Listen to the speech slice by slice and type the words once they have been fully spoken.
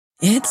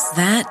It's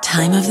that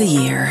time of the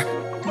year.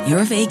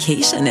 Your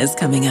vacation is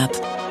coming up.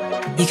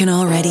 You can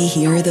already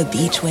hear the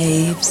beach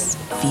waves,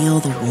 feel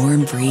the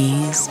warm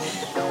breeze,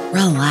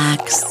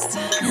 relax,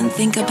 and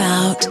think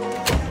about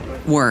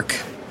work.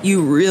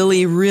 You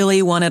really,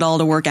 really want it all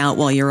to work out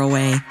while you're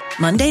away.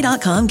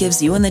 Monday.com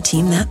gives you and the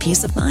team that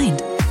peace of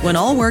mind. When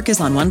all work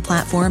is on one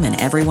platform and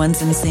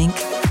everyone's in sync,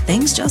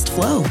 things just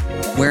flow.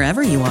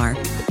 Wherever you are,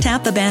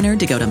 tap the banner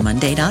to go to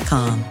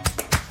Monday.com.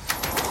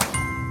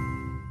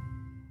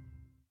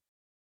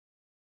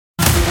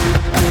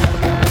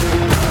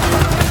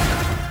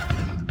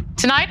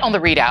 Tonight on the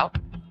ReidOut.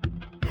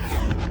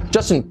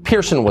 Justin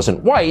Pearson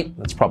wasn't white.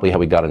 That's probably how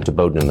he got into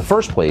Bowdoin in the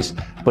first place.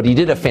 But he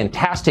did a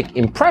fantastic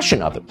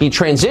impression of it. He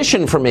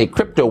transitioned from a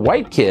crypto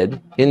white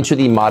kid into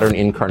the modern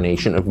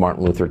incarnation of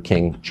Martin Luther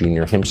King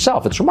Jr.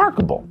 himself. It's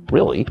remarkable,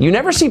 really. You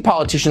never see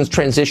politicians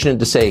transition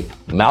into, say,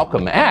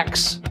 Malcolm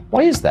X.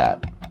 Why is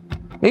that?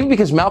 Maybe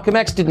because Malcolm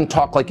X didn't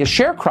talk like a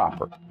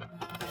sharecropper.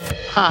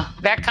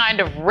 That kind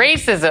of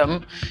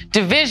racism,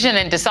 division,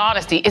 and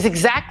dishonesty is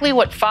exactly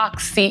what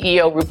Fox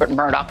CEO Rupert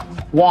Murdoch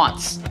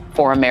wants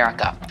for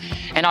America.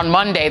 And on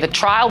Monday, the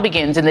trial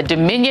begins in the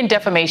Dominion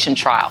defamation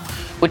trial,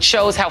 which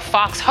shows how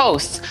Fox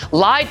hosts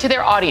lied to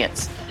their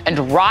audience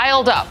and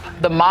riled up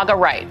the MAGA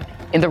right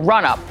in the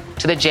run-up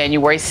to the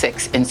January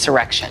 6th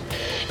insurrection.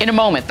 In a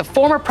moment, the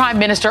former Prime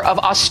Minister of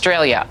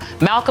Australia,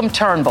 Malcolm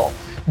Turnbull,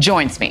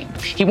 joins me.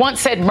 He once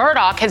said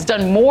Murdoch has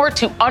done more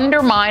to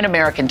undermine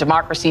American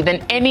democracy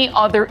than any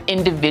other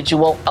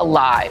individual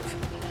alive.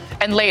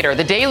 And later,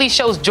 The Daily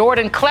Show's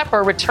Jordan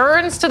Klepper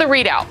returns to the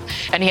ReidOut,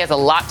 and he has a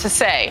lot to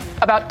say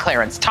about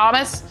Clarence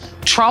Thomas,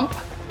 Trump,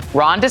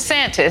 Ron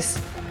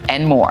DeSantis,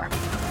 and more.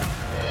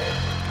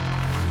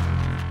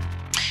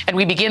 And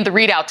we begin the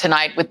ReidOut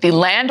tonight with the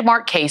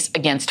landmark case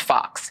against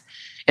Fox.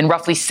 In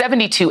roughly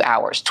 72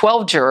 hours,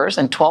 12 jurors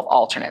and 12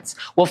 alternates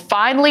will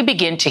finally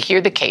begin to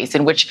hear the case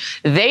in which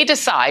they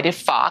decide if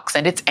Fox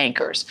and its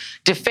anchors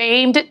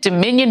defamed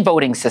Dominion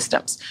voting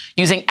systems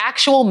using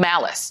actual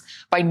malice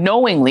by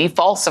knowingly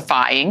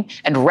falsifying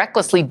and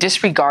recklessly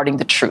disregarding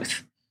the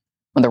truth.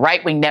 When the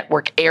right-wing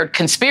network aired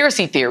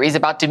conspiracy theories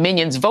about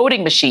Dominion's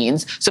voting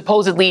machines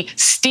supposedly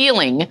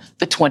stealing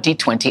the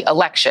 2020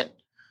 election,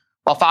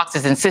 while Fox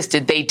has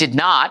insisted they did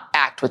not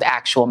act with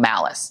actual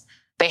malice.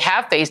 They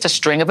have faced a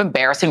string of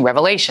embarrassing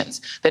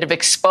revelations that have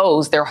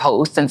exposed their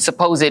hosts and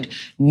supposed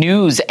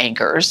news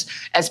anchors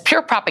as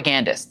pure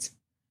propagandists.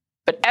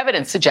 But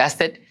evidence suggests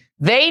that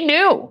they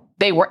knew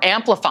they were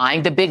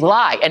amplifying the big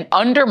lie and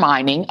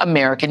undermining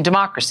American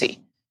democracy.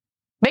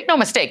 Make no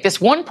mistake, this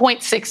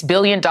 $1.6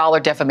 billion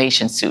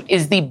defamation suit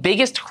is the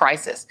biggest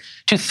crisis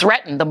to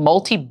threaten the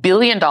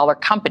multi-billion-dollar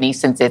company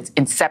since its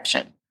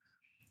inception.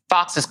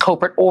 Fox's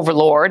corporate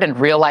overlord and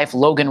real-life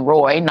Logan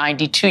Roy,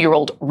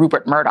 92-year-old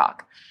Rupert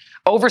Murdoch,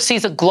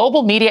 oversees a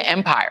global media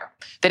empire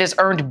that has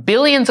earned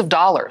billions of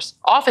dollars,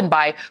 often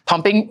by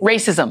pumping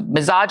racism,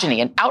 misogyny,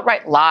 and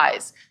outright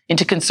lies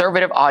into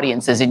conservative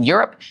audiences in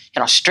Europe,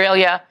 in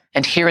Australia,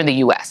 and here in the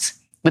U.S.,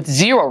 with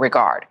zero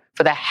regard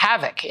for the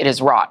havoc it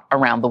has wrought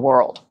around the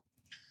world.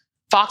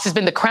 Fox has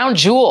been the crown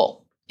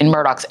jewel in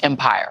Murdoch's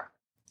empire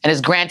and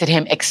has granted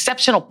him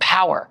exceptional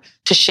power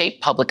to shape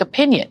public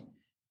opinion,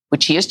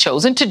 which he has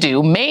chosen to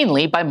do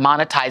mainly by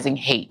monetizing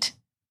hate.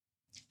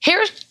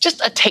 Here's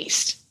just a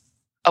taste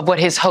of what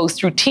his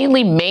hosts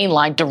routinely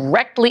mainline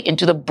directly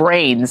into the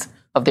brains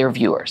of their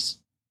viewers.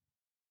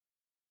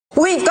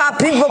 We've got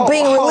people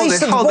being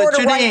released at the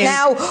border right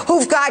now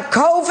who've got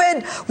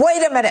COVID.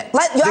 Wait a minute.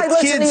 I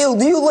listen to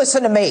you. You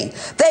listen to me.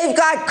 They've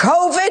got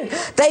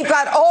COVID. They've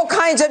got all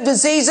kinds of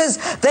diseases.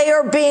 They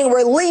are being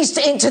released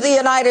into the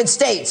United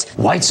States.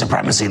 White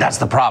supremacy, that's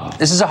the problem.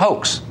 This is a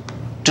hoax.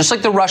 Just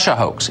like the Russia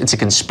hoax. It's a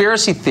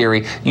conspiracy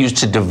theory used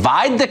to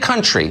divide the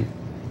country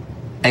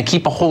and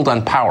keep a hold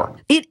on power.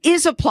 It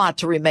is a plot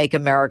to remake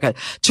America,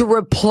 to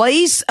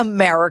replace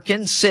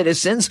American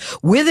citizens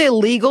with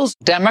illegals.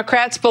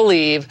 Democrats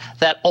believe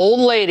that old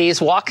ladies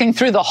walking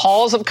through the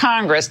halls of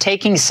Congress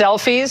taking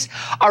selfies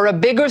are a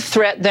bigger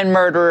threat than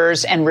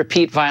murderers and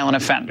repeat violent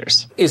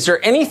offenders. Is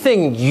there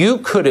anything you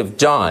could have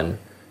done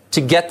to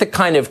get the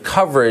kind of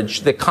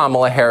coverage that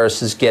Kamala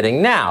Harris is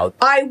getting now?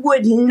 I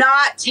would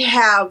not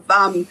have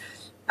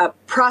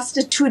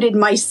prostituted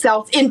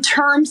myself in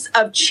terms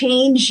of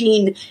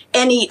changing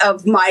any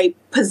of my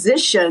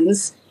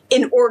positions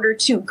in order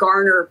to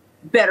garner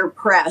better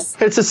press.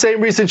 It's the same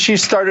reason she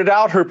started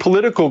out her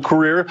political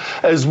career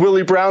as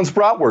Willie Brown's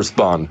bratwurst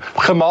bun.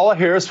 Kamala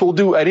Harris will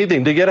do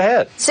anything to get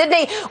ahead.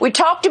 Sydney, we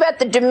talked about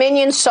the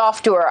Dominion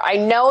software. I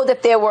know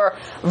that there were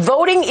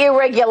voting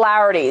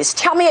irregularities.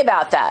 Tell me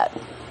about that.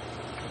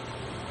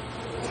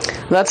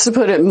 That's to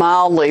put it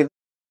mildly.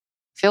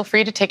 Feel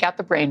free to take out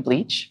the brain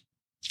bleach.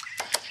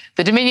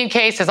 The Dominion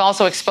case has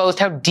also exposed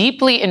how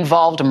deeply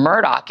involved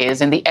Murdoch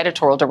is in the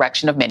editorial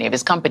direction of many of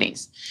his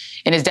companies.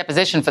 In his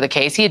deposition for the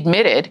case, he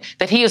admitted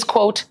that he is,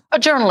 quote, a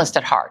journalist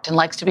at heart and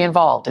likes to be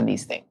involved in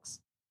these things.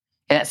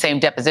 In that same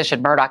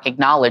deposition, Murdoch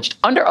acknowledged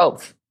under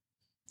oath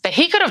that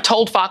he could have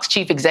told Fox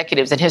chief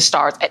executives and his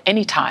stars at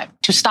any time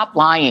to stop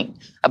lying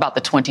about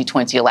the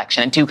 2020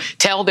 election and to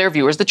tell their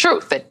viewers the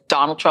truth, that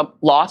Donald Trump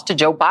lost to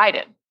Joe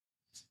Biden.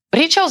 But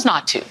he chose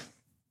not to.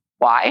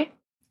 Why?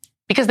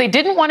 Because they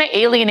didn't want to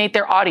alienate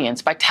their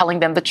audience by telling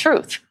them the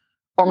truth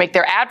or make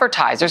their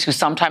advertisers, who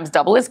sometimes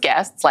double as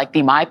guests, like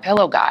the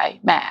MyPillow guy,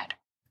 mad.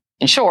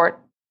 In short,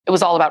 it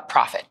was all about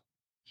profit,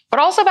 but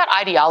also about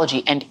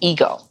ideology and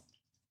ego.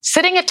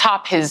 Sitting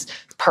atop his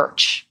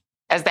perch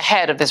as the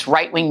head of this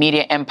right-wing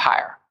media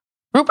empire,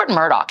 Rupert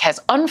Murdoch has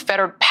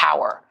unfettered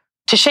power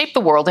to shape the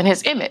world in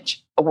his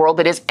image, a world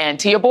that is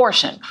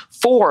anti-abortion,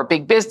 for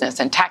big business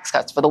and tax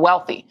cuts for the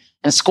wealthy,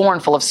 and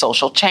scornful of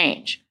social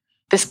change.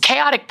 This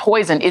chaotic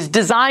poison is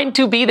designed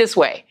to be this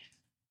way,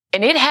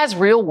 and it has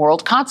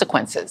real-world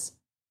consequences.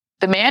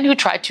 The man who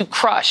tried to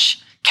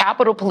crush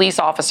Capitol Police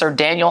Officer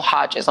Daniel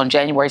Hodges on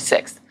January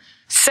 6th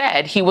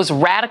said he was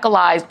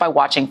radicalized by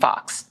watching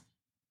Fox.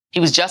 He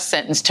was just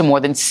sentenced to more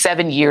than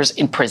 7 years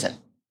in prison.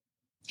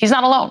 He's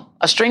not alone.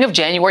 A string of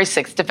January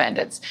 6th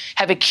defendants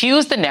have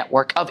accused the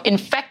network of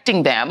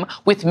infecting them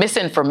with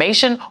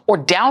misinformation or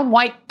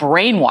downright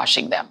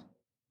brainwashing them.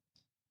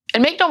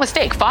 And make no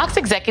mistake, Fox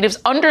executives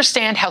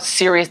understand how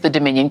serious the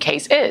Dominion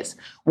case is.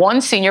 One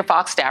senior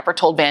Fox staffer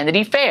told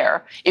Vanity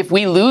Fair, if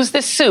we lose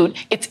this suit,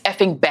 it's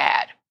effing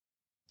bad.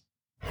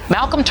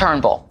 Malcolm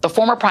Turnbull, the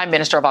former Prime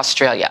Minister of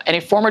Australia and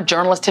a former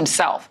journalist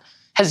himself,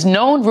 has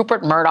known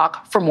Rupert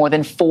Murdoch for more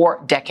than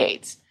 4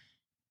 decades.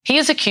 He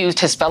has accused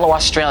his fellow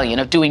Australian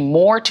of doing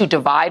more to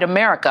divide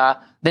America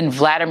than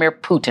Vladimir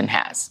Putin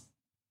has.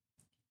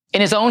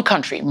 In his own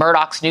country,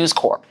 Murdoch's News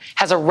Corp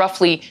has a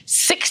roughly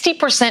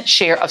 60%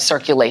 share of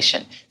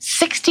circulation.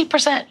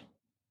 60%.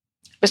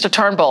 Mr.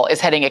 Turnbull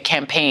is heading a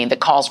campaign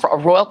that calls for a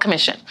royal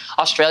commission,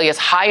 Australia's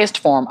highest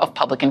form of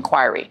public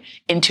inquiry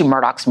into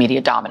Murdoch's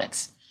media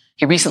dominance.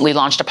 He recently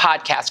launched a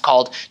podcast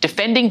called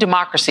Defending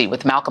Democracy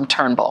with Malcolm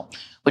Turnbull,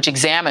 which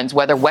examines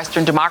whether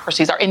Western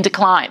democracies are in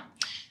decline.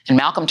 And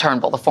Malcolm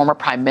Turnbull, the former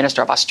Prime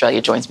Minister of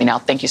Australia, joins me now.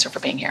 Thank you, sir, for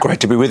being here. Great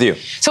to be with you.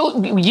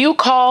 So you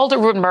called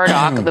Rupert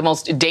Murdoch the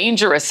most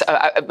dangerous,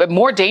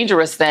 more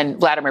dangerous than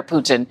Vladimir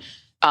Putin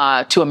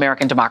to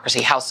American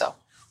democracy. How so?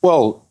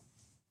 Well,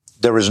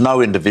 there is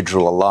no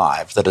individual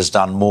alive that has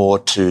done more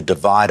to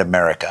divide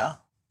America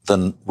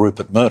than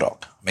Rupert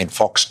Murdoch. I mean,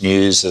 Fox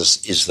News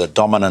is the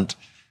dominant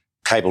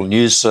cable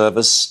news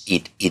service.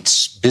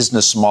 Its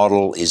business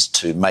model is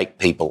to make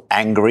people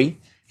angry.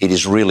 It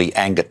is really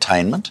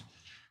angertainment.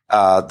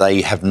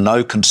 They have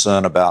no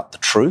concern about the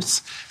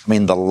truth. I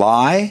mean, the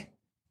lie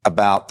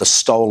about the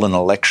stolen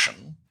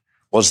election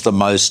was the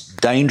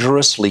most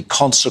dangerously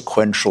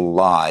consequential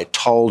lie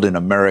told in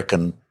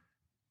American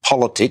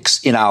politics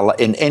in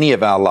any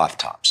of our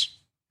lifetimes.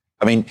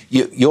 I mean,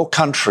 your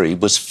country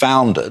was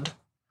founded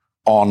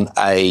on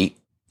a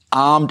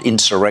armed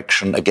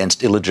insurrection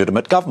against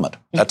illegitimate government.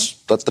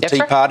 That's what the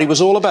Tea Party was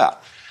all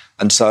about.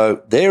 And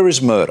so there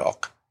is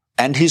Murdoch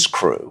and his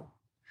crew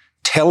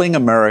telling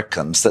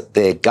Americans that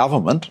their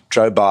government,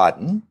 Joe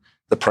Biden,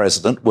 the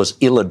president, was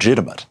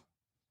illegitimate.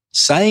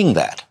 Saying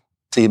that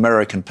to the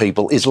American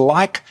people is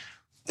like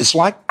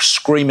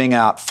screaming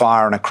out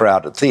fire in a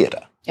crowded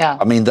theatre. Yeah.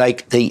 I mean,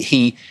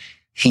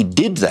 he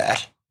did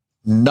that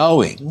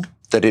knowing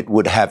that it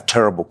would have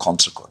terrible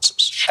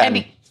consequences.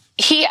 And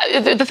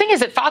the thing is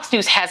that Fox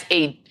News has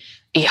a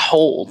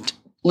hold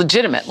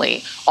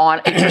legitimately on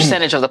a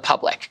percentage of the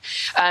public.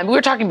 We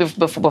were talking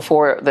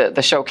before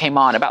the show came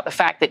on about the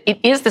fact that it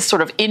is this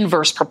sort of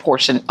inverse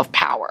proportion of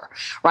power,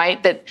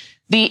 right? That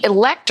the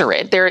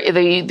electorate,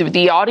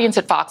 the audience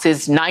at Fox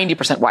is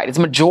 90% white. It's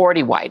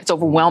majority white. It's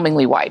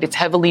overwhelmingly white. It's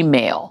heavily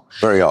male.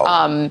 Very old.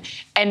 And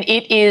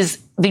it is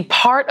the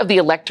part of the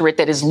electorate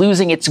that is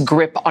losing its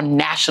grip on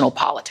national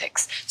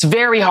politics. It's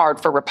very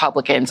hard for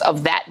Republicans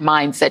of that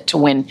mindset to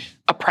win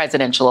a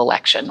presidential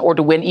election or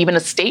to win even a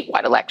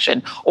statewide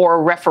election or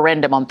a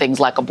referendum on things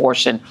like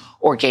abortion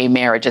or gay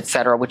marriage, et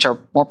cetera, which are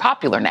more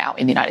popular now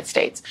in the United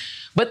States.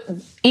 But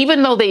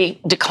even though they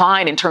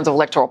decline in terms of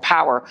electoral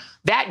power,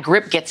 that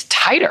grip gets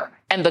tighter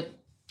and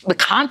the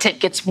content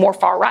gets more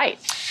far right.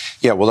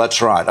 Yeah, well,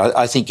 that's right.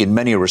 I think in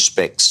many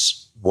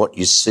respects, what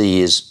you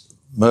see is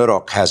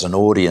Murdoch has an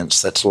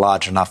audience that's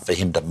large enough for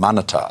him to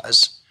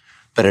monetize,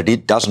 but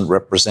it doesn't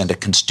represent a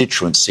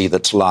constituency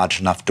that's large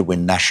enough to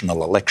win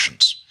national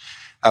elections.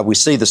 We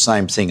see the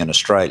same thing in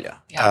Australia.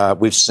 Yeah.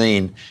 We've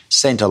seen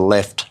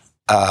centre-left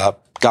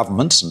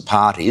governments and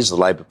parties, the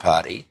Labor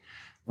Party,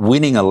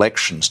 winning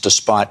elections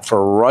despite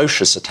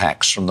ferocious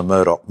attacks from the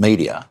Murdoch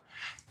media.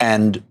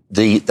 And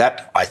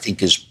that, I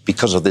think, is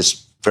because of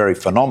this very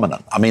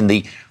phenomenon. I mean,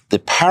 the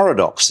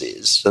paradox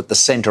is that the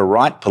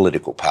centre-right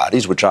political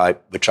parties, which I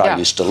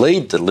used to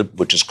lead,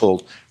 which is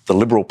called the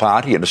Liberal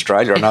Party in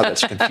Australia. I know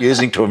that's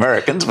confusing to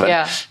Americans, but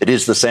it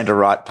is the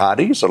centre-right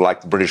party, sort of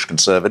like the British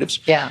Conservatives.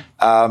 Yeah.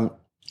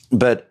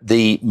 But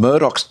the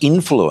Murdoch's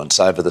influence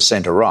over the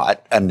centre-right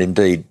and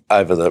indeed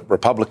over the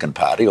Republican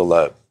Party,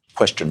 although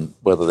question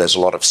whether there's a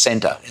lot of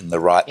centre in the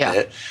right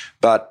there,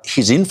 but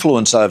his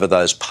influence over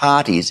those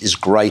parties is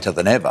greater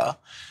than ever,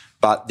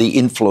 but the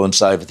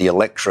influence over the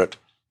electorate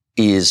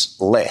is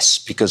less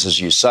because, as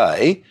you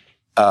say,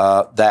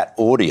 that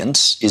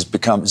audience is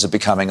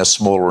becoming a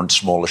smaller and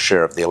smaller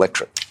share of the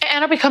electorate.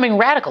 And are becoming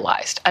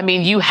radicalized. I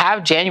mean, you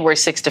have January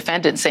 6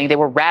 defendants saying they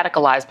were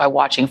radicalized by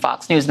watching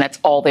Fox News, and that's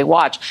all they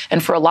watch.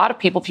 And for a lot of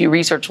people, Pew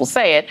Research will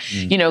say it,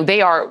 you know,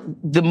 they are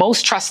the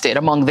most trusted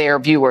among their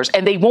viewers,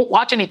 and they won't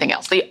watch anything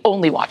else. They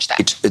only watch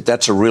that.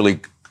 That's a really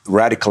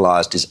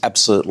radicalized is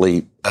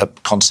absolutely a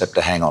concept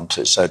to hang on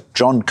to. So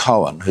John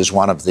Cohen, who's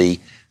one of the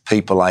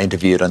people I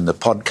interviewed in the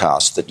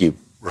podcast that you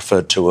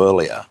referred to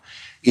earlier,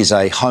 is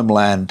a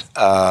Homeland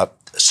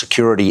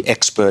security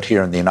expert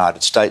here in the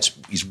United States.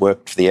 He's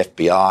worked for the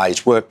FBI.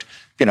 He's worked,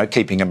 you know,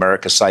 keeping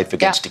America safe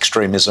against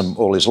extremism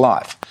all his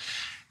life.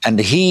 And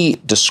he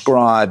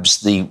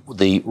describes the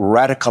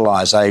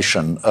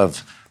radicalisation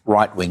of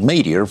right-wing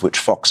media, of which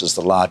Fox is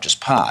the largest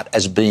part,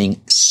 as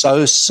being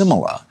so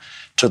similar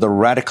to the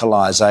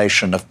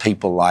radicalisation of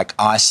people like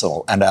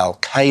ISIL and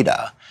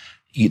Al-Qaeda,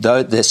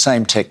 the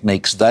same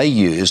techniques they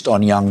used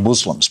on young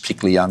Muslims,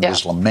 particularly young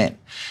Muslim men.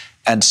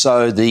 And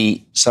so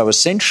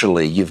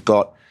essentially you've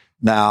got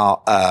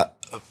now a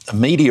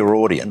media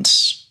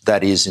audience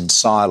that is in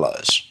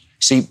silos.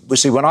 See,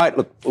 when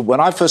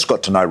I first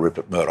got to know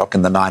Rupert Murdoch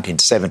in the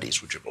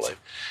 1970s, would you believe,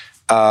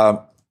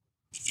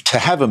 to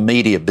have a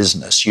media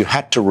business, you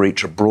had to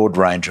reach a broad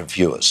range of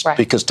viewers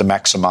because to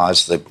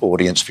maximise the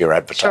audience for your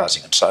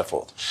advertising and so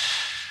forth.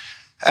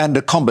 And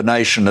a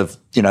combination of,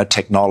 you know,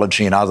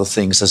 technology and other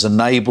things has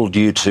enabled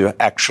you to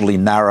actually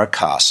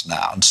narrowcast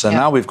now. And so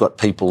now we've got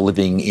people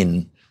living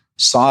in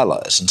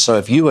silos. And so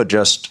if you are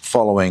just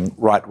following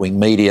right-wing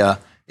media,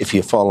 if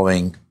you're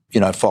following, you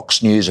know,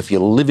 Fox News, if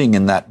you're living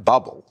in that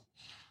bubble,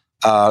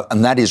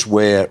 and that is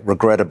where,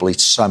 regrettably,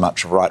 so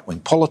much of right-wing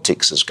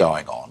politics is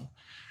going on,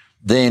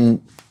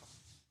 then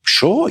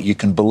sure, you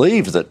can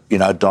believe that, you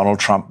know, Donald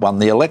Trump won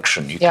the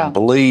election. You can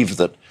believe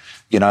that,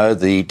 you know,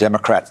 the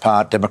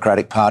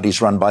Democratic Party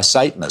is run by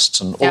Satanists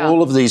and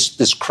all of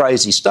this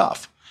crazy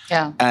stuff.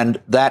 Yeah.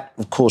 And that,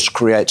 of course,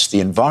 creates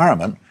the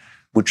environment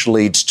which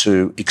leads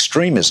to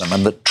extremism.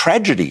 And the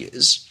tragedy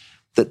is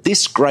that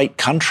this great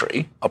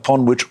country,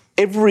 upon which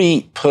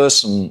every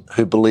person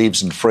who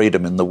believes in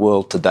freedom in the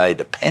world today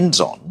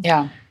depends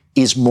on,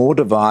 is more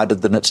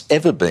divided than it's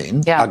ever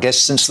been, I guess,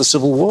 since the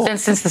Civil War.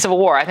 Since the Civil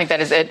War. I think that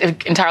is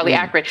entirely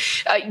accurate.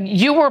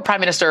 You were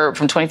Prime Minister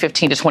from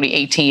 2015 to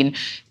 2018.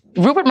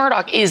 Rupert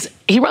Murdoch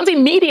he runs a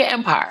media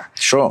empire.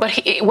 Sure. But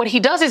what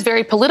he does is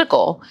very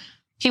political.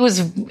 He was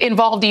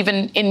involved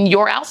even in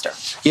your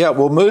ouster. Yeah,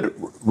 well,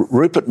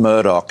 Rupert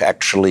Murdoch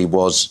actually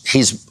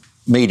his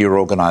media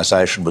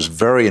organisation was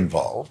very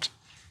involved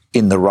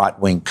in the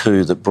right-wing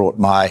coup that brought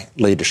my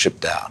leadership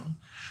down.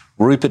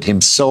 Rupert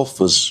himself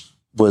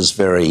was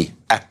very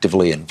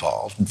actively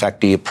involved. In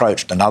fact, he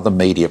approached another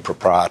media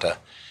proprietor,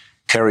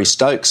 Kerry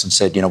Stokes, and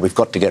said, you know, we've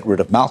got to get rid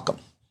of Malcolm.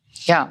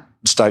 Yeah.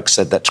 Stokes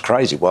said, that's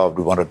crazy. Why would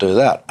we want to do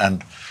that?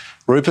 And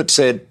Rupert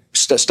said,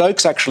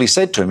 Stokes actually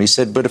said to him, he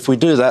said, but if we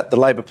do that, the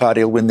Labor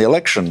Party will win the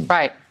election.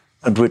 Right.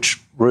 And which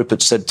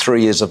Rupert said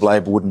 3 years of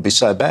Labor wouldn't be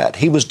so bad.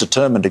 He was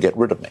determined to get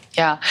rid of me.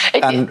 Yeah.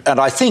 And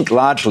I think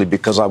largely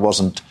because I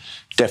wasn't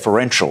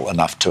deferential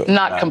enough to it.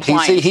 Not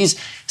compliant.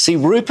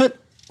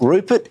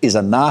 Rupert is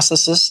a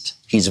narcissist.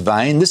 He's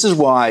vain. This is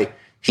why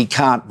he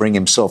can't bring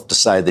himself to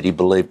say that he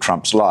believed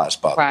Trump's lies,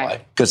 by the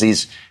way, because he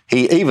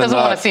doesn't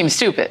want to seem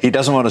stupid. He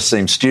doesn't want to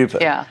seem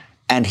stupid. Yeah.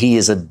 And he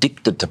is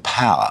addicted to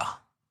power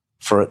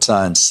for its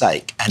own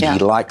sake, and he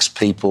likes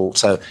people.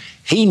 So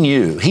he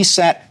knew. He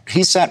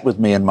sat with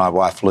me and my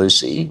wife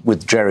Lucy,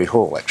 with Jerry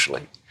Hall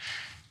actually,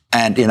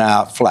 and in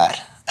our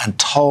flat, and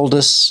told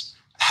us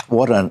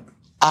what an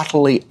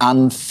utterly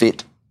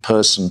unfit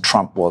person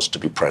Trump was to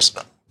be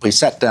president. We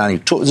sat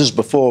down. This is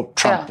before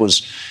Trump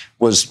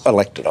was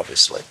elected,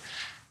 obviously,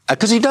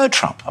 because he knew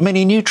Trump. I mean,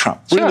 he knew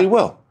Trump really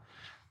well.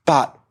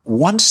 But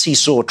once he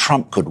saw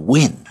Trump could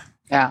win,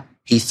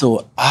 he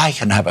thought, I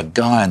can have a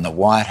guy in the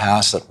White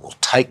House that will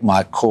take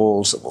my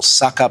calls, that will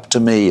suck up to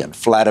me and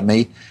flatter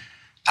me.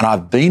 And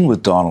I've been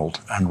with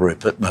Donald and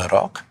Rupert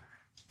Murdoch,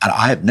 and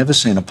I have never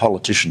seen a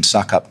politician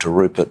suck up to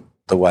Rupert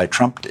the way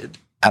Trump did.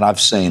 And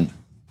I've seen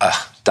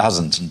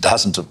dozens and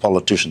dozens of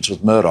politicians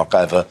with Murdoch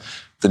over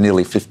the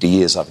nearly 50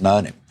 years I've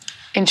known him.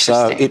 Interesting.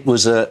 So it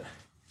was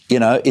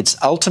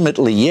it's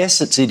ultimately,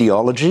 yes, it's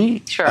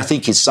ideology. Sure. I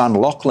think his son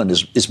Lachlan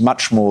is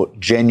much more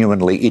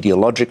genuinely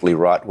ideologically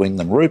right-wing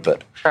than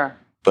Rupert. Sure.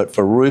 But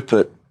for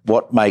Rupert,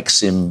 what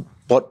gets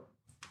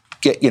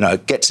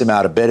him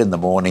out of bed in the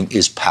morning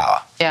is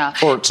power. Yeah.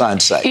 For its own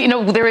sake. You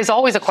know, there is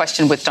always a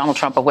question with Donald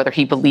Trump of whether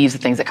he believes the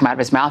things that come out of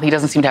his mouth. He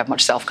doesn't seem to have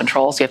much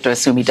self-control, so you have to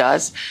assume he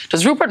does.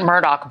 Does Rupert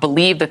Murdoch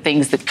believe the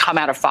things that come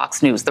out of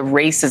Fox News, the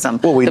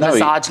racism, the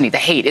misogyny, the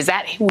hate? Is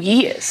that who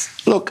he is?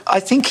 Look, I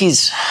think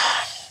his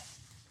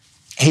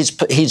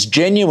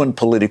genuine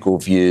political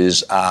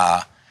views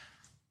are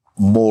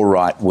more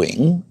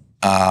right-wing.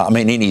 I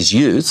mean, in his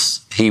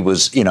youth, he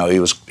was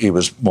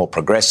more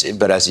progressive,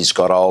 but as he's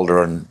got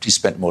older and he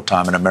spent more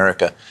time in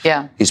America,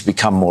 he's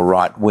become more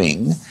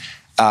right-wing.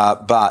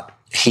 But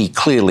he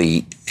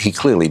clearly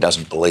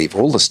doesn't believe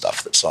all the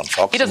stuff that's on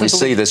Fox. And we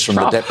see this from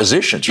the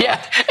depositions, right?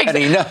 Yeah,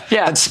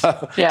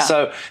 exactly. And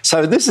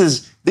so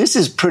this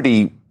is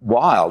pretty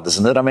wild,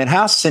 isn't it? I mean,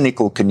 how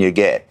cynical can you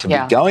get to be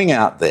going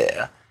out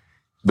there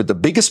with the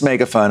biggest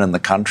megaphone in the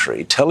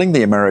country, telling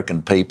the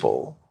American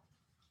people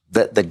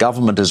that the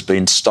government has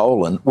been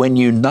stolen when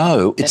you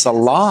know it's a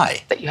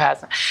lie. That you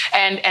hasn't.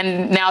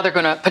 And now they're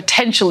going to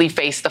potentially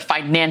face the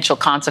financial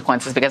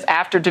consequences because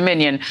after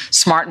Dominion,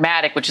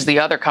 Smartmatic, which is the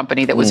other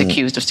company that was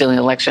accused of stealing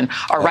the election,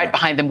 are right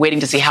behind them waiting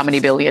to see how many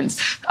billions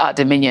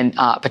Dominion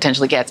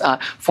potentially gets.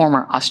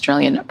 Former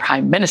Australian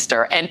Prime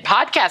Minister and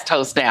podcast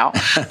host now,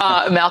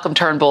 Malcolm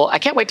Turnbull. I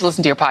can't wait to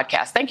listen to your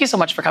podcast. Thank you so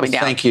much for coming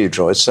down. Thank you,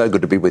 Joy. It's so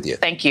good to be with you.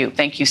 Thank you.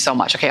 Thank you so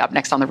much. Okay, up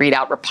next on the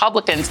ReidOut,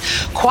 Republicans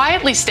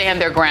quietly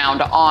stand their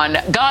ground on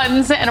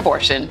guns and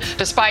abortion,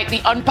 despite the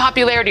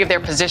unpopularity of their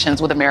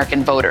positions with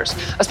American voters,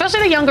 especially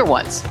the younger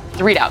ones.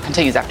 The ReidOut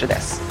continues after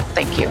this.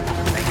 Thank you.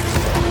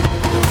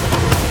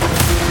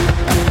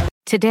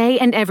 Today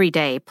and every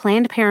day,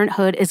 Planned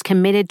Parenthood is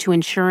committed to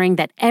ensuring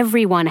that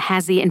everyone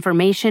has the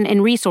information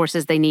and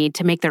resources they need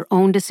to make their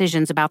own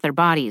decisions about their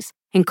bodies,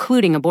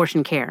 including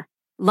abortion care.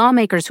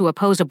 Lawmakers who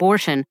oppose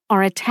abortion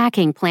are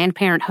attacking Planned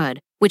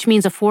Parenthood, which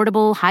means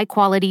affordable,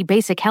 high-quality,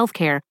 basic health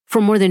care for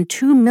more than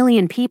 2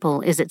 million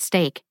people is at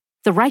stake.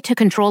 The right to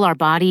control our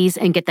bodies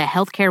and get the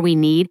health care we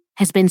need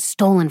has been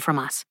stolen from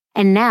us.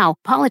 And now,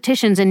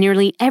 politicians in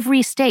nearly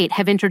every state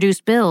have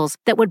introduced bills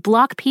that would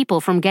block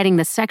people from getting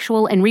the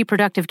sexual and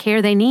reproductive care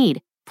they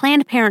need.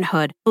 Planned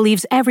Parenthood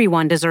believes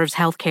everyone deserves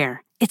health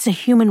care. It's a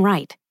human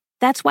right.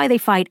 That's why they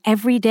fight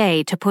every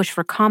day to push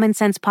for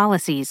common-sense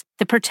policies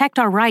that protect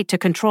our right to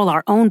control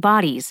our own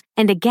bodies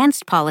and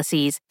against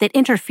policies that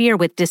interfere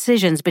with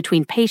decisions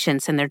between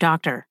patients and their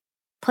doctor.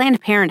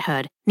 Planned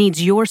Parenthood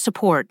needs your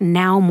support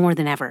now more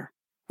than ever.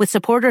 With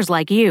supporters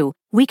like you,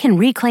 we can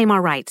reclaim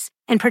our rights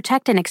and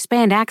protect and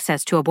expand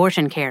access to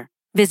abortion care.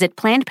 Visit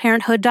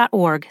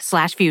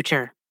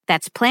PlannedParenthood.org/future.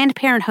 That's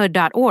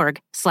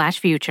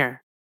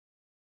PlannedParenthood.org/future.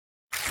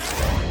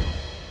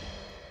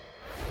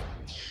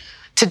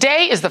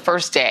 Today is the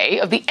first day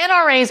of the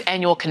NRA's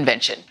annual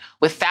convention,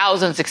 with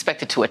thousands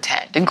expected to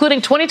attend,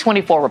 including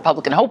 2024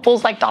 Republican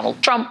hopefuls like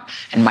Donald Trump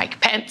and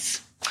Mike Pence.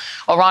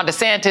 While Ron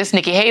DeSantis,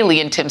 Nikki Haley,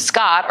 and Tim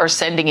Scott are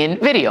sending in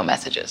video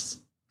messages.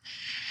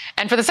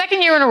 And for the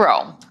second year in a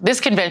row,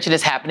 this convention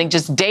is happening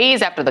just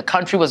days after the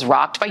country was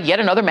rocked by yet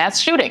another mass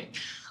shooting.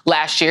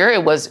 Last year,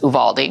 it was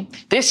Uvalde.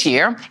 This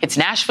year, it's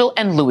Nashville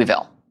and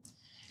Louisville.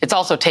 It's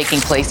also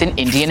taking place in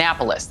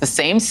Indianapolis, the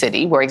same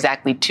city where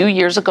exactly 2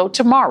 years ago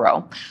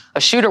tomorrow,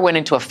 a shooter went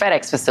into a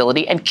FedEx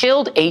facility and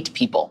killed 8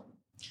 people.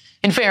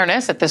 In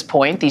fairness, at this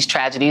point, these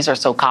tragedies are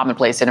so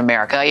commonplace in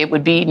America, it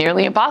would be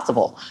nearly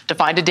impossible to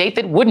find a date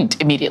that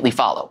wouldn't immediately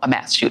follow a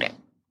mass shooting.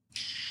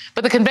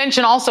 But the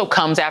convention also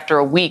comes after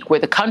a week where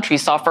the country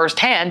saw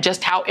firsthand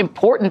just how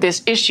important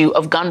this issue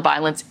of gun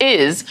violence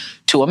is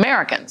to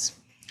Americans.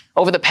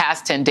 Over the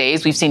past 10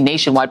 days, we've seen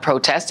nationwide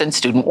protests and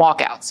student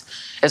walkouts,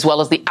 as well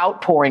as the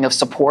outpouring of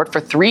support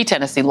for 3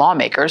 Tennessee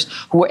lawmakers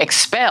who were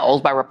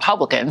expelled by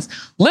Republicans,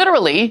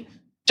 literally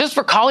just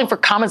for calling for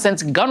common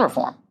sense gun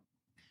reform.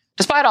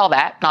 Despite all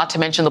that, not to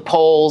mention the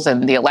polls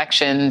and the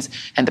elections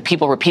and the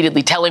people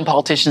repeatedly telling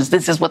politicians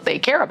this is what they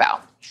care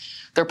about,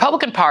 the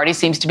Republican Party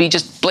seems to be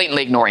just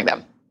blatantly ignoring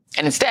them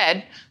and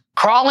instead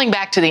crawling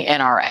back to the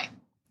NRA.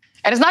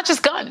 And it's not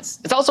just guns.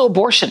 It's also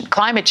abortion,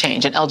 climate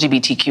change, and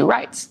LGBTQ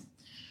rights.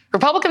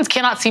 Republicans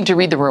cannot seem to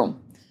read the room.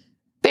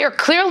 They are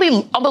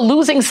clearly on the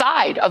losing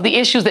side of the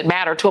issues that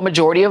matter to a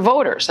majority of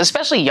voters,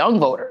 especially young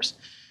voters.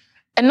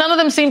 And none of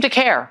them seem to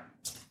care.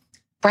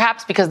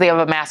 Perhaps because they have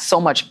amassed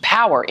so much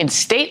power in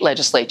state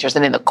legislatures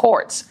and in the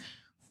courts,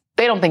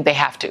 they don't think they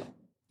have to.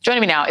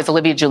 Joining me now is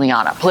Olivia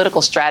Giuliana,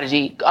 political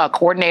strategy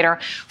coordinator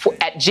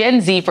at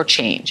Gen Z for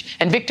Change,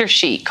 and Victor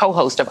Shi,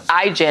 co-host of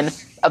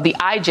the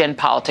iGen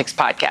Politics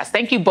podcast.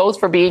 Thank you both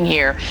for being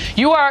here.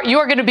 You are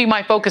going to be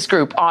my focus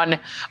group on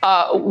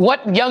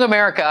what young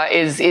America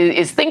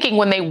is thinking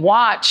when they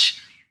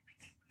watch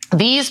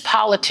these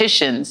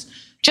politicians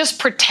just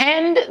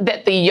pretend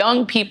that the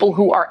young people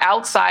who are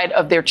outside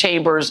of their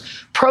chambers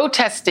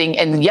protesting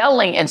and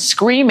yelling and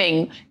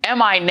screaming,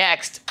 "Am I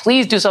next?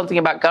 Please do something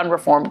about gun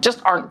reform," just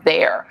aren't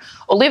there.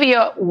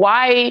 Olivia,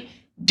 why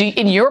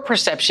in your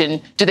perception,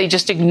 do they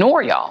just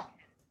ignore y'all?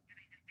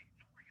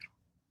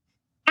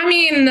 I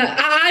mean,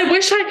 I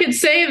wish I could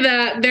say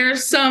that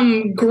there's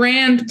some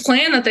grand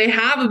plan that they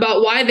have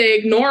about why they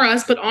ignore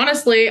us. But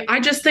honestly, I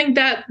just think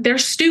that they're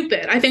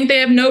stupid. I think they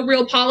have no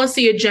real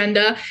policy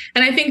agenda.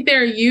 And I think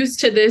they're used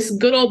to this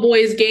good old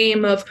boys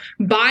game of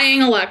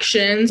buying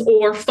elections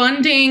or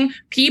funding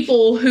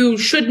people who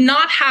should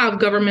not have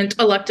government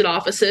elected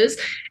offices.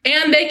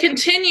 And they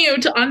continue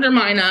to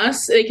undermine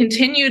us. They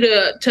continue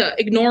to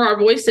ignore our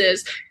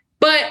voices.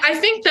 But I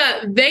think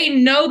that they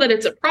know that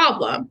it's a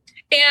problem.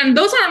 And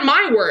those aren't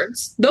my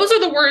words. Those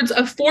are the words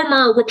of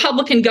former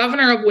Republican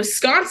governor of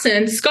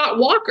Wisconsin, Scott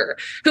Walker,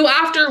 who,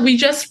 after we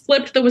just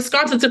flipped the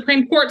Wisconsin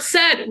Supreme Court,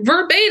 said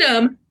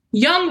verbatim,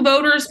 young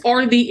voters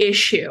are the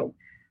issue.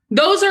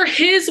 Those are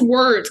his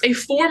words, a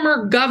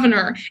former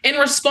governor, in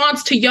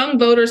response to young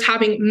voters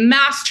having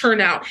mass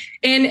turnout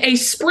in a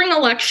spring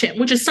election,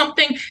 which is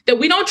something that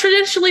we don't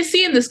traditionally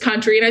see in this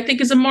country, and I think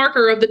is a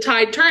marker of the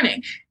tide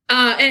turning.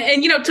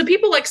 And to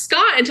people like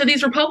Scott and to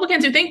these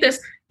Republicans who think this,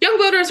 young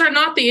voters are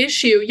not the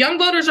issue. Young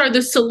voters are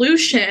the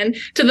solution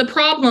to the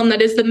problem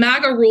that is the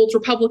MAGA-ruled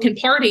Republican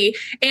Party.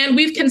 And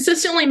we've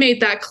consistently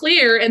made that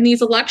clear in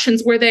these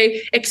elections where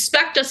they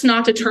expect us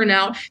not to turn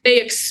out.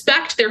 They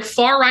expect their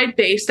far-right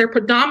base, their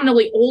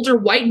predominantly older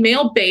white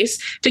male base,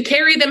 to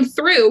carry them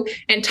through.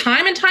 And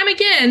time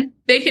again,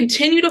 they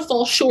continue to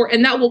fall short.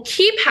 And that will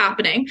keep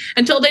happening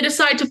until they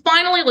decide to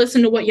finally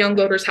listen to what young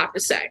voters have to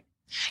say.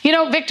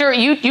 Victor,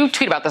 you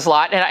tweet about this a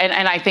lot,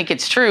 and I think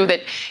it's true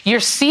that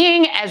you're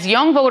seeing as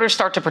young voters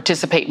start to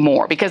participate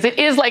more, because it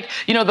is like,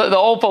 the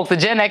old folks, the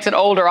Gen X and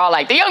older are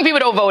like, the young people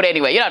don't vote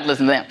anyway. You don't have to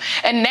listen to them.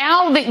 And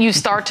now that you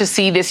start to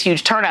see this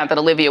huge turnout that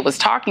Olivia was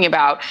talking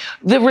about,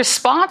 the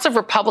response of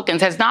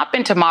Republicans has not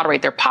been to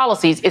moderate their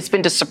policies. It's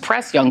been to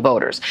suppress young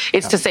voters.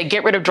 It's to say,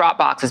 get rid of drop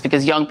boxes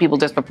because young people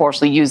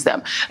disproportionately use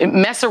them.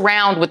 Mess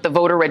around with the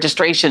voter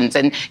registrations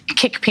and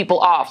kick people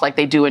off like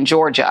they do in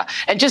Georgia,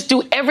 and just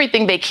do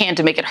everything they can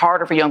to make it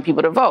harder for young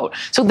people to vote.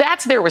 So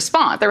that's their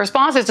response. Their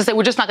response is to say,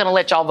 we're just not going to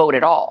let y'all vote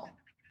at all.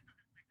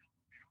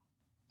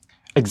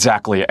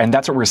 Exactly. And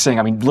that's what we're seeing.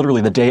 I mean,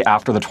 literally the day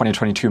after the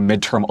 2022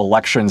 midterm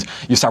elections,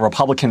 you saw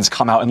Republicans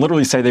come out and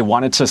literally say they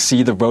wanted to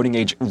see the voting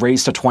age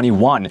raised to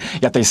 21,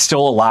 yet they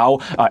still allow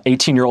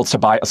 18-year-olds to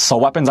buy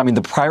assault weapons. I mean,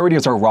 the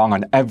priorities are wrong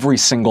on every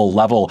single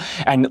level.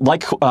 And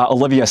like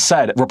Olivia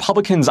said,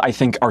 Republicans, I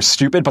think, are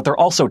stupid, but they're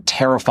also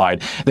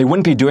terrified. They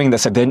wouldn't be doing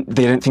this if they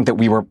didn't think that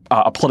we were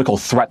a political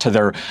threat to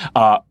their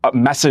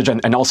message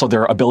and also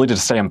their ability to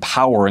stay in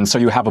power. And so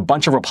you have a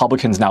bunch of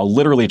Republicans now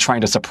literally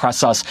trying to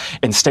suppress us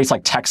in states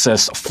like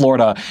Texas,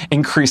 Florida,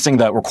 increasing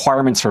the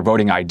requirements for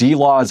voting ID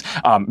laws,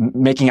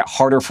 making it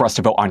harder for us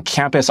to vote on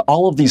campus.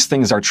 All of these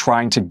things are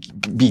trying to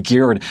be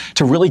geared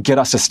to really get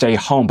us to stay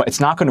home. But it's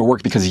not going to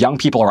work because young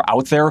people are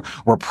out there.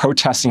 We're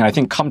protesting. And I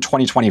think come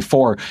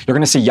 2024, you're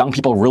going to see young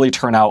people really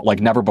turn out like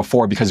never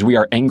before because we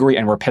are angry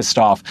and we're pissed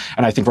off.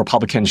 And I think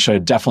Republicans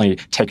should definitely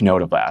take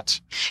note of that.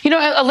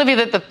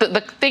 Olivia,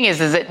 the thing is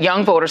that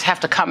young voters have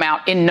to come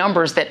out in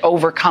numbers that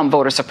overcome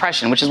voter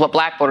suppression, which is what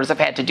black voters have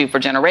had to do for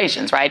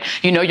generations, right?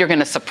 You're going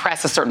to suppress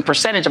a certain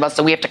percentage of us,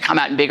 so we have to come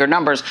out in bigger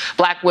numbers.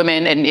 Black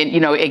women and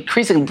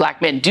increasingly black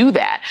men do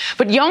that.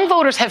 But young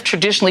voters have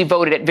traditionally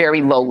voted at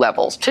very low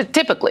levels,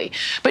 typically.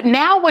 But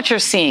now what you're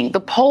seeing, the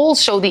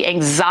polls show the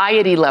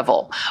anxiety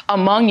level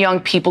among young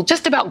people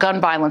just about gun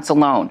violence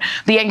alone.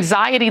 The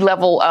anxiety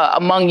level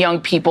among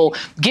young people,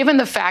 given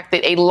the fact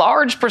that a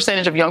large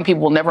percentage of young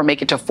people will never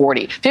make it to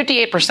 40.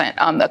 58%,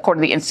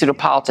 according to the Institute of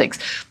Politics,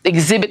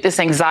 exhibit this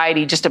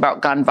anxiety just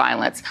about gun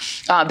violence.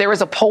 There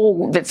is a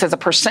poll that says a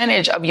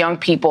percentage of young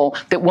people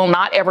that will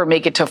not ever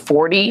make it to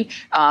 40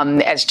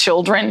 as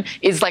children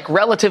is like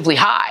relatively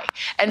high.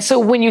 And so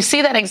when you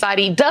see that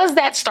anxiety, does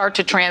that start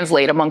to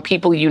translate among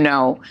people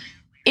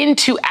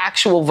into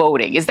actual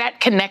voting? Is that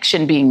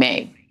connection being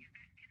made?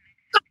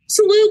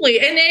 Absolutely.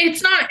 And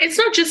it's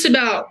not just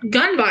about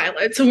gun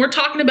violence. And we're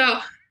talking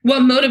about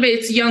what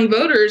motivates young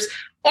voters.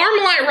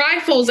 Armalite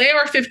rifles,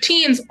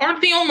 AR-15s,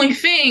 aren't the only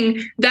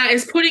thing that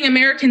is putting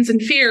Americans in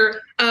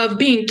fear of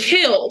being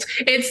killed.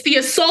 It's the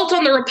assault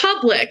on the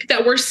republic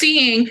that we're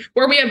seeing,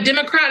 where we have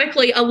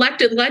democratically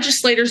elected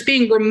legislators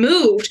being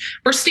removed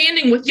for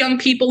standing with young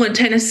people in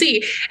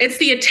Tennessee. It's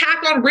the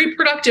attack on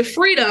reproductive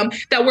freedom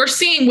that we're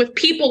seeing with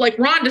people like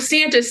Ron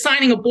DeSantis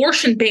signing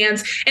abortion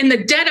bans in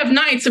the dead of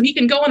night so he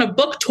can go on a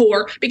book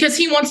tour because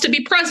he wants to be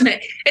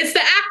president. It's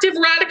the active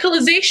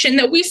radicalization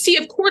that we see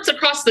of courts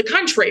across the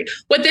country,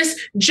 with this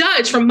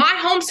judge from my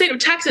home state of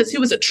Texas,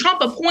 who was a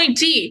Trump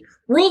appointee,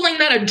 ruling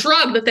that a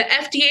drug that the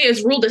FDA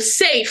has ruled as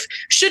safe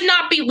should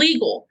not be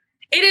legal.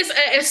 It is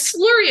a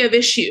slurry of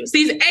issues,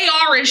 these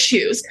AR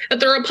issues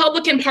that the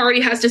Republican Party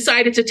has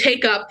decided to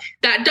take up,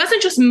 that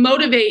doesn't just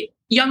motivate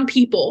young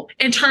people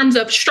in terms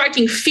of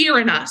striking fear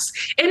in us.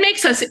 It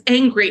makes us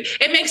angry.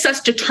 It makes us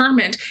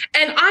determined.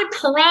 And I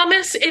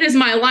promise it is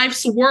my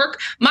life's work,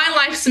 my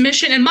life's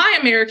mission, and my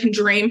American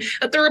dream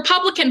that the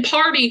Republican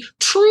Party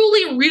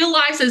truly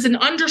realizes and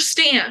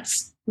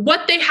understands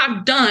what they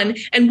have done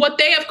and what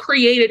they have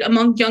created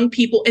among young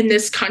people in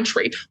this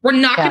country. We're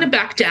not going to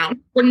back down.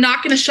 We're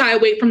not going to shy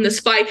away from this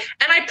fight.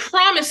 And I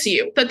promise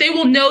you that they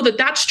will know that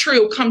that's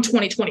true come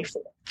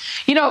 2024.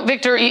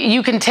 Victor,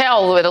 you can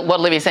tell what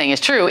Olivia's saying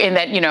is true in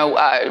that,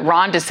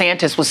 Ron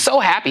DeSantis was so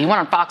happy. He went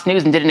on Fox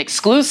News and did an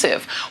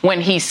exclusive when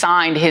he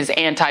signed his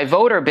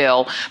anti-voter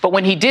bill. But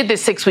when he did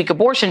this 6-week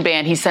abortion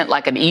ban, he sent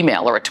like an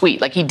email or a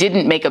tweet. Like, he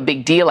didn't make a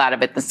big deal out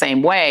of it the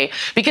same way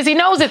because he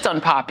knows it's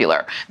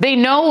unpopular. They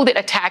know that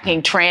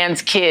attacking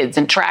trans kids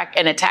and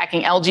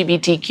attacking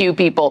LGBTQ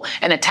people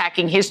and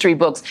attacking history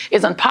books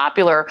is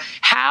unpopular.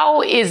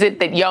 How is it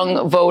that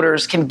young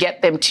voters can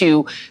get them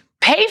to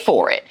pay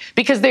for it?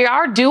 Because they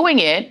are doing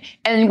it,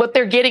 and what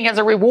they're getting as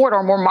a reward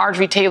are more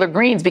Marjorie Taylor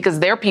Greens because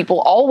their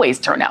people always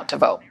turn out to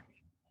vote.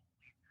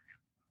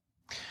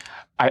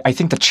 I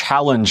think the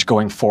challenge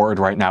going forward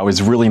right now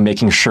is really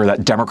making sure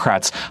that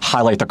Democrats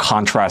highlight the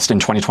contrast in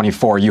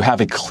 2024. You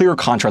have a clear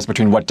contrast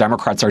between what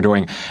Democrats are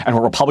doing and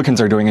what Republicans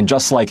are doing. And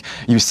just like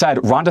you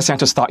said, Ron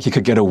DeSantis thought he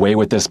could get away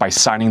with this by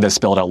signing this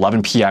bill at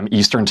 11 p.m.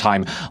 Eastern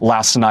time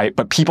last night.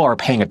 But people are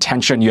paying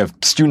attention. You have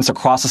students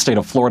across the state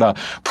of Florida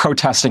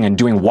protesting and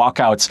doing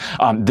walkouts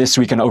this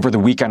week and over the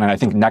weekend, and I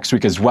think next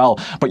week as well.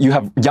 But you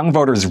have young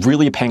voters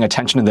really paying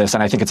attention to this.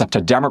 And I think it's up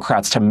to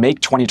Democrats to make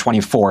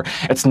 2024.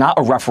 It's not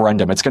a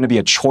referendum. It's going to be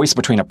a choice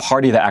between a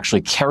party that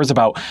actually cares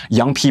about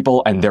young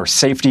people and their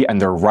safety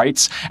and their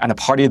rights and a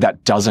party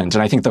that doesn't.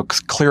 And I think the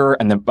clearer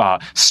and the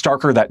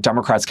starker that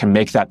Democrats can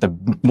make that, the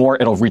more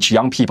it'll reach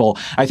young people.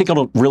 I think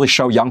it'll really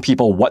show young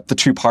people what the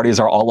two parties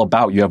are all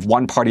about. You have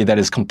one party that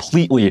is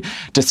completely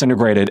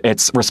disintegrated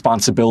its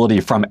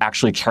responsibility from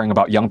actually caring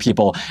about young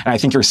people. And I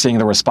think you're seeing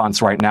the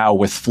response right now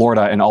with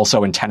Florida and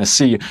also in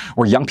Tennessee,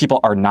 where young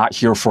people are not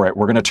here for it.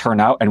 We're going to turn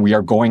out and we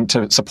are going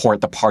to support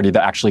the party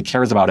that actually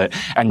cares about it.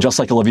 And just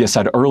like Olivia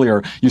said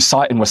earlier, you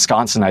saw it in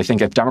Wisconsin. I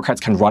think if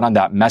Democrats can run on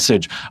that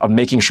message of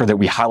making sure that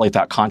we highlight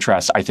that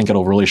contrast, I think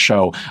it'll really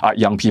show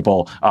young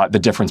people the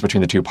difference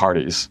between the two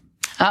parties.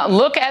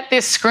 Look at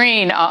this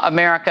screen,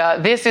 America.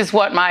 This is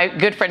what my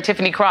good friend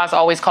Tiffany Cross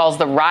always calls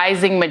the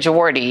rising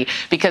majority,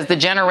 because the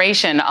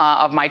generation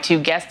of my two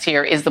guests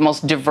here is the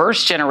most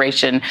diverse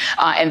generation,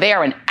 and they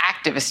are an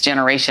activist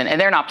generation,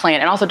 and they're not playing.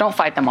 And also, don't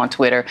fight them on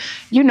Twitter.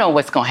 You know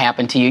what's going to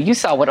happen to you. You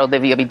saw what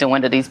Olivia be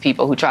doing to these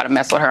people who try to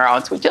mess with her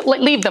on Twitter. Just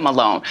leave them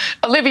alone.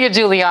 Olivia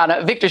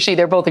Juliana, Victor Shi,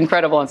 they're both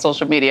incredible on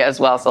social media as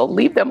well, so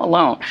leave them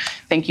alone.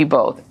 Thank you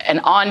both. And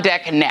on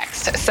deck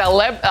next,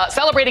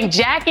 celebrating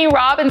Jackie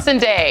Robinson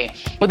Day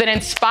with an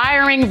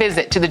inspiring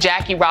visit to the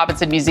Jackie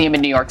Robinson Museum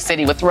in New York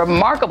City with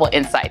remarkable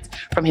insights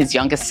from his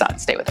youngest son.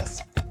 Stay with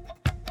us.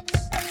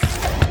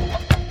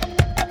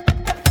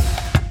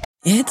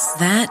 It's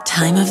that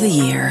time of the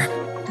year.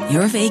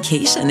 Your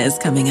vacation is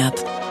coming up.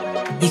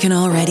 You can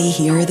already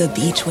hear the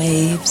beach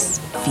waves,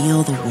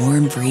 feel the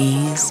warm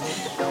breeze,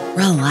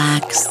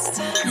 relax,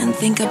 and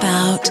think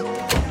about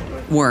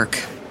work.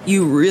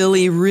 You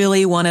really,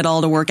 really want it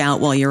all to work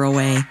out while you're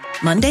away.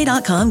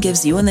 Monday.com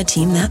gives you and the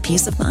team that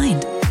peace of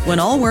mind. When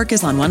all work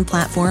is on one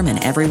platform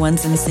and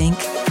everyone's in sync,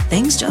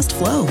 things just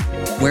flow.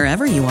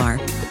 Wherever you are,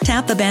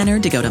 tap the banner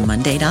to go to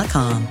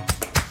Monday.com.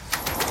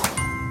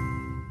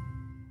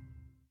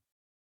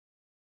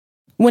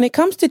 When it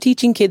comes to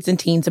teaching kids and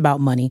teens about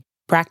money,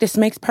 practice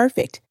makes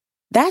perfect.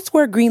 That's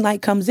where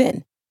Greenlight comes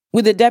in.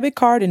 With a debit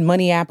card and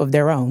money app of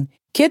their own,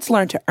 kids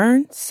learn to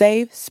earn,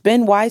 save,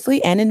 spend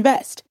wisely, and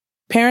invest.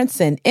 Parents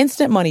send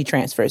instant money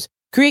transfers,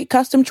 create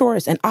custom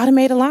chores, and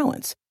automate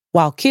allowance,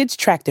 while kids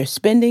track their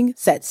spending,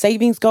 set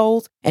savings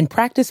goals, and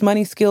practice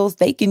money skills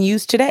they can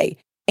use today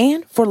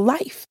and for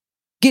life.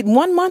 Get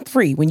 1 month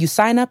free when you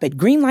sign up at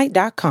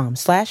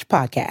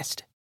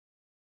greenlight.com/podcast.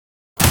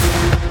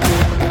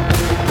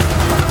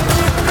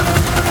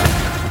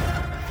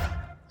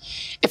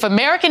 If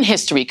American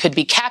history could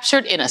be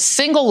captured in a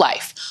single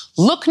life,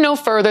 look no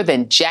further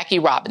than Jackie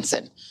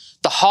Robinson,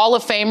 the Hall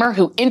of Famer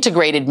who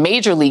integrated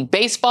Major League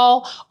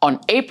Baseball on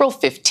April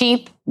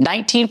 15th,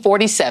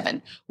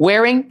 1947,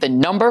 wearing the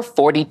number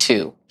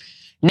 42.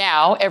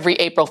 Now, every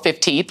April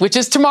 15th, which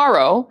is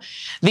tomorrow,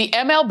 the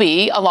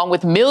MLB, along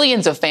with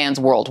millions of fans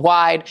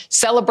worldwide,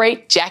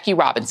 celebrate Jackie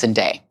Robinson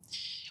Day.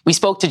 We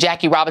spoke to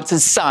Jackie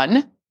Robinson's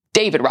son,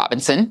 David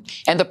Robinson,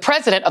 and the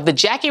president of the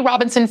Jackie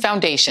Robinson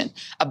Foundation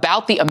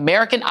about the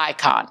American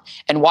icon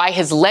and why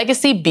his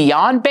legacy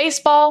beyond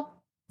baseball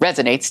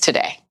resonates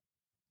today.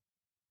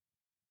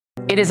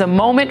 It is a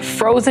moment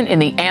frozen in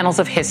the annals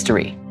of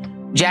history.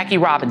 Jackie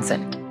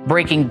Robinson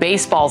breaking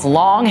baseball's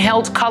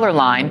long-held color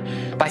line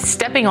by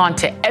stepping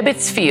onto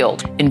Ebbets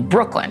Field in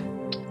Brooklyn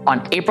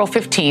on April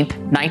 15,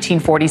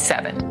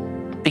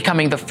 1947,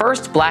 becoming the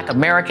first Black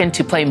American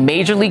to play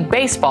Major League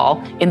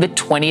Baseball in the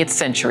 20th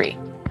century.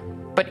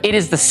 But it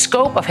is the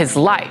scope of his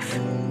life,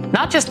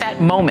 not just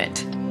that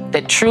moment,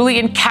 that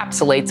truly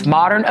encapsulates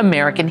modern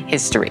American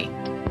history.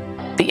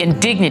 The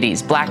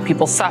indignities Black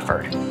people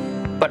suffered,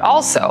 but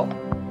also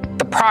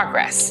the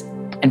progress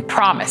and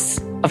promise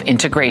of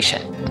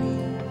integration.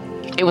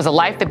 It was a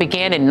life that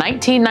began in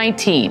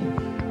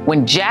 1919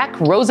 when Jack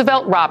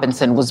Roosevelt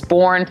Robinson was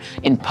born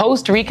in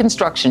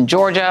post-Reconstruction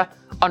Georgia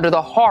under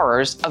the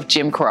horrors of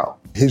Jim Crow.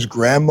 His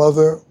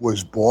grandmother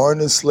was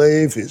born a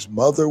slave. His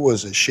mother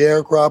was a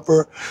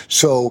sharecropper.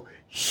 So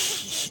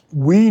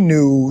we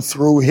knew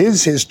through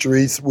his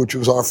history, which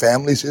was our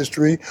family's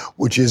history,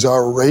 which is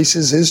our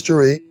race's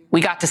history.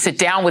 We got to sit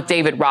down with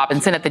David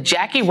Robinson at the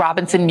Jackie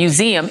Robinson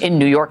Museum in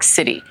New York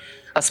City,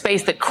 a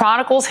space that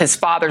chronicles his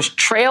father's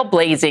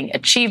trailblazing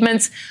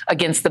achievements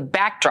against the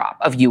backdrop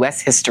of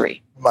U.S.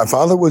 history. My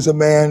father was a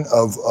man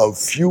of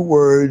few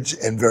words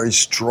and very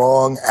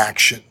strong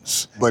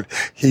actions, but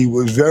he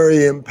was very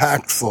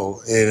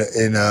impactful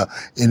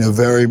in a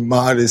very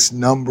modest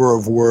number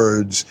of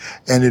words.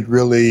 And it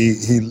really,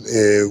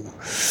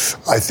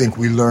 I think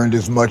we learned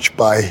as much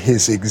by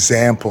his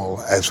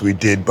example as we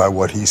did by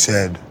what he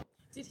said.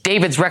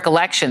 David's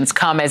recollections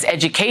come as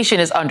education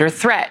is under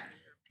threat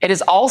It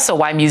is also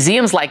why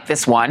museums like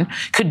this one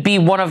could be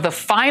one of the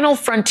final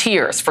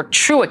frontiers for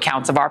true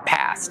accounts of our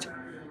past.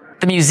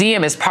 The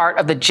museum is part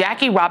of the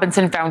Jackie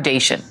Robinson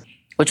Foundation,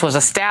 which was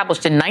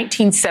established in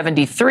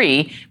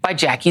 1973 by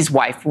Jackie's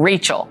wife,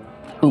 Rachel,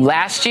 who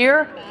last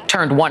year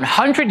turned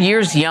 100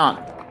 years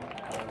young.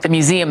 The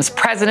museum's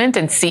president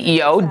and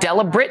CEO,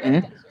 Della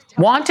Britton,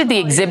 wanted the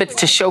exhibits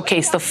to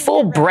showcase the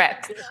full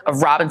breadth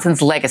of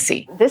Robinson's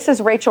legacy. This is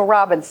Rachel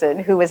Robinson,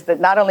 who is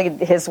not only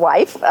his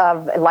wife,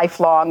 a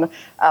lifelong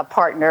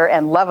partner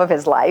and love of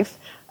his life,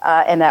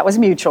 and that was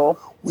mutual.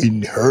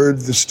 We heard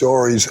the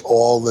stories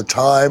all the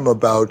time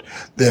about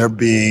there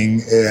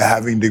being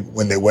having to,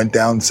 when they went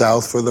down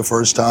south for the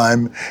first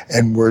time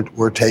and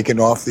were taken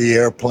off the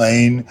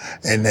airplane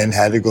and then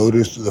had to go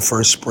to the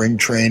first spring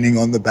training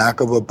on the back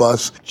of a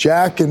bus.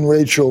 Jack and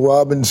Rachel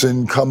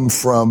Robinson come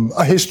from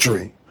a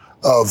history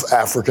of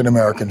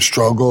African-American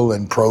struggle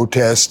and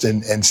protest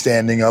and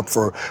standing up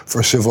for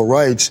civil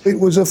rights. It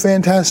was a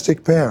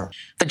fantastic pair.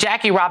 The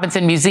Jackie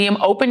Robinson Museum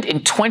opened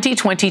in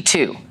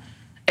 2022.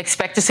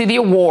 Expect to see the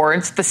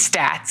awards, the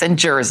stats, and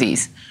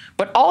jerseys,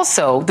 but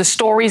also the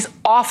stories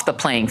off the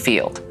playing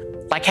field,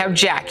 like how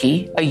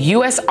Jackie, a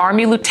U.S.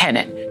 Army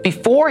lieutenant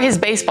before his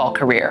baseball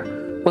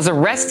career, was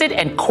arrested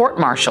and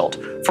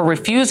court-martialed for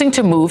refusing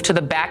to move to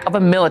the back of a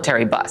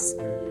military bus.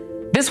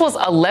 This was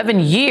 11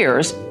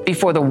 years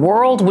before the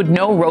world would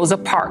know Rosa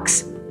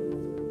Parks,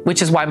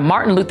 which is why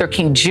Martin Luther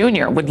King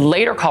Jr. would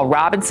later call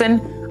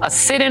Robinson a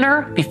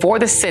sit-inner before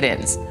the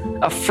sit-ins,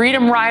 a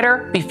freedom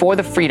rider before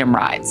the freedom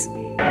rides.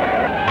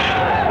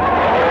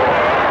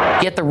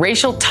 Yet the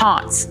racial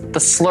taunts, the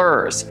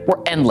slurs,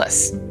 were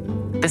endless.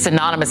 This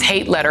anonymous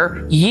hate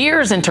letter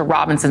years into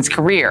Robinson's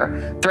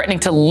career, threatening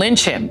to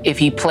lynch him if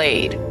he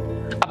played.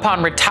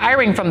 Upon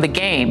retiring from the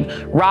game,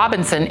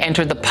 Robinson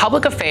entered the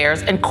public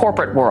affairs and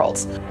corporate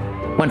worlds.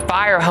 When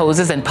fire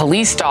hoses and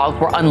police dogs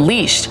were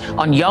unleashed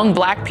on young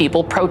black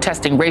people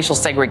protesting racial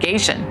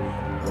segregation,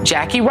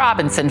 Jackie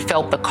Robinson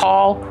felt the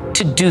call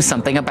to do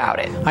something about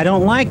it. I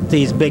don't like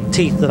these big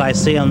teeth that I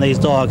see on these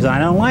dogs. I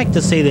don't like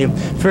to see the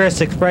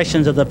fierce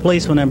expressions of the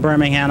policemen in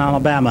Birmingham,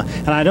 Alabama.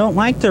 And I don't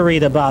like to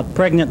read about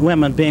pregnant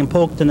women being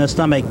poked in the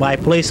stomach by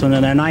policemen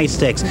in their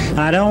nightsticks. And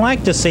I don't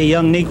like to see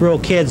young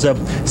Negro kids of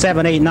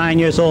 7, 8, 9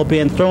 years old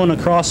being thrown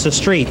across the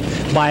street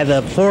by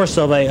the force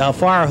of a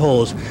fire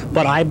hose.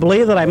 But I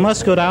believe that I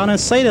must go down and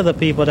say to the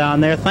people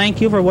down there,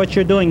 thank you for what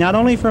you're doing, not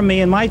only for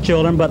me and my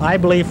children, but I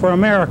believe for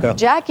America.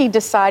 Jackie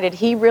decided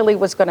he really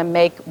was going to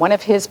make one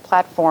of his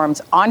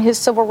platforms on his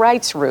civil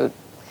rights route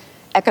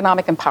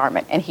economic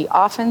empowerment. And he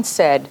often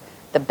said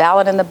the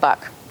ballot and the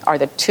buck are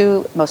the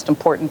two most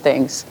important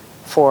things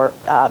for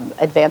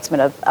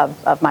advancement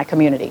of my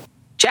community.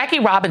 Jackie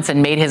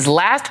Robinson made his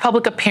last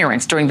public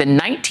appearance during the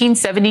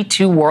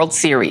 1972 World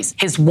Series.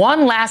 His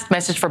one last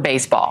message for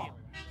baseball: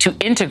 to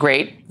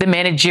integrate the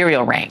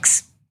managerial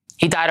ranks.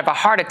 He died of a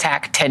heart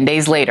attack 10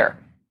 days later,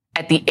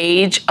 at the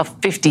age of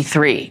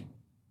 53.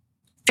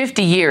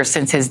 50 years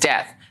since his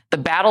death, the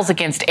battles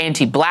against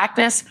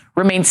anti-blackness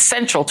remain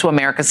central to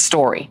America's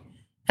story.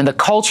 And the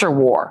culture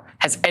war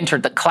has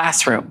entered the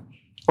classroom,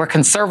 where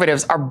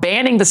conservatives are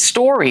banning the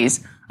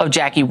stories of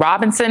Jackie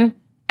Robinson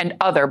and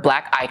other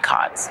black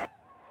icons.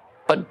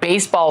 But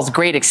baseball's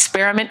great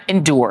experiment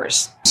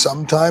endures.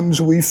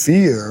 Sometimes we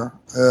fear,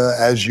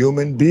 as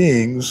human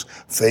beings,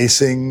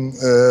 facing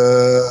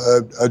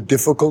a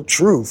difficult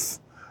truth.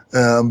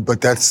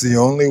 But that's the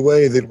only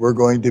way that we're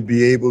going to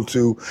be able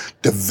to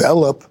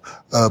develop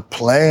a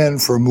plan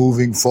for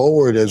moving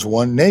forward as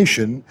one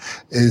nation,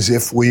 is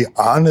if we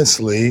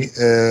honestly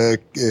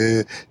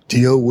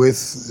deal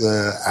with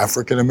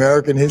African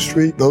American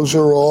history. Those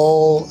are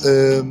all,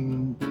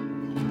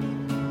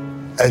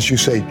 as you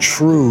say,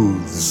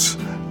 truths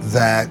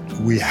that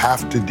we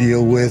have to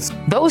deal with.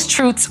 Those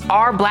truths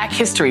are Black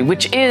history,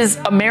 which is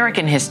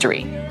American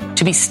history,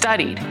 to be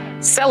studied,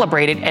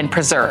 celebrated, and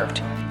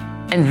preserved.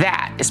 And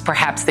that is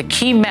perhaps the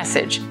key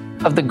message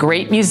of the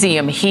great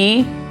museum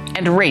he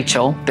and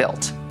Rachel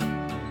built.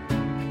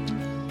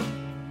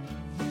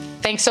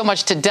 Thanks so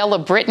much to Della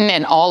Britton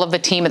and all of the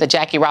team at the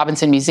Jackie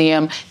Robinson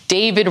Museum,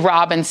 David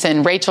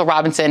Robinson, Rachel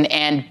Robinson,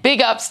 and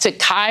big ups to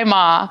Kai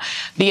Ma,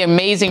 the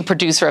amazing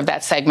producer of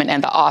that segment,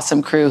 and the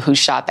awesome crew who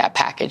shot that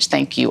package.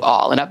 Thank you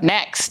all. And up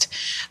next,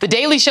 The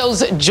Daily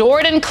Show's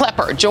Jordan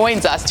Klepper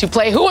joins us to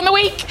play Who in the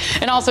Week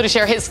and also to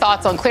share his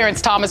thoughts on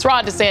Clarence Thomas,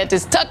 Ron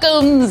DeSantis,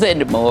 Tuckums,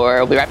 and more.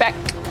 We'll be right back.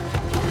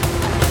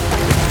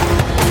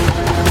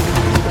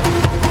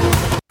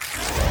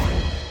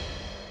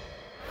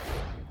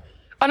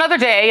 Another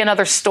day,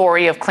 another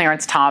story of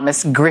Clarence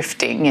Thomas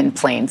grifting in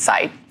plain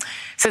sight.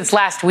 Since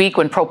last week,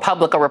 when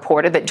ProPublica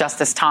reported that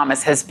Justice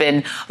Thomas has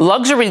been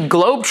luxury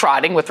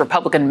globetrotting with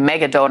Republican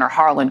mega donor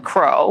Harlan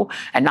Crow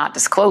and not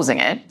disclosing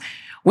it,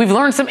 we've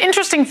learned some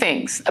interesting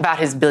things about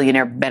his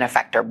billionaire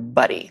benefactor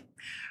buddy.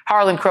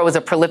 Harlan Crow is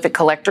a prolific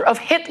collector of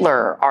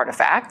Hitler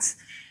artifacts.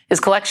 His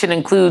collection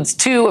includes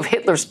 2 of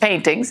Hitler's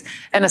paintings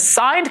and a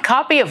signed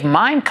copy of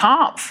Mein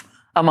Kampf,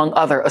 among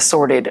other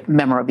assorted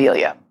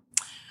memorabilia.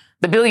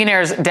 The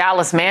billionaire's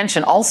Dallas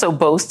mansion also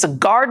boasts a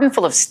garden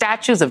full of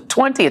statues of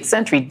 20th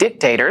century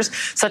dictators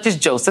such as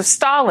Joseph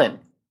Stalin.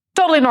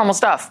 Totally normal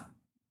stuff.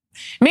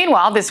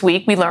 Meanwhile, this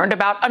week we learned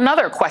about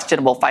another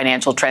questionable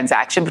financial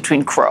transaction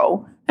between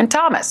Crow and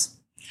Thomas.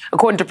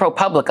 According to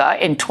ProPublica,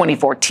 in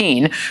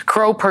 2014,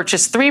 Crow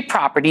purchased 3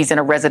 properties in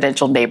a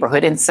residential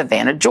neighborhood in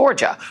Savannah,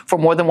 Georgia, for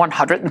more than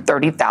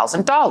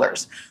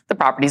 $130,000. The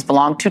properties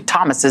belonged to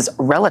Thomas's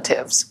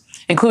relatives,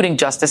 including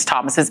Justice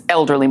Thomas's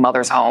elderly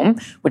mother's home,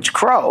 which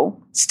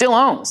Crow still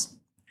owns.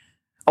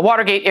 A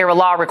Watergate-era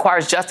law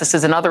requires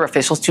justices and other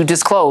officials to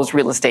disclose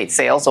real estate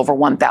sales over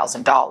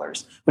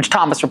 $1,000, which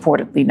Thomas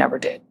reportedly never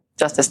did.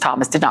 Justice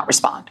Thomas did not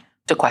respond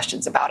to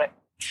questions about it.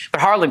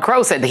 But Harlan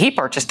Crow said that he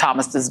purchased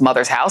Thomas's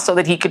mother's house so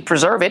that he could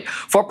preserve it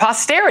for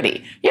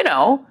posterity. You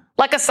know,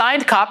 like a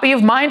signed copy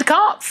of Mein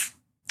Kampf,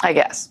 I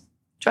guess.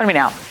 Joining me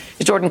now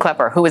is Jordan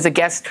Klepper, who is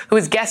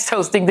guest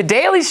hosting The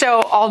Daily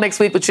Show all next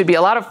week, which should be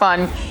a lot of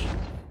fun.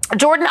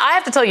 Jordan, I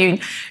have to tell you,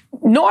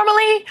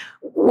 normally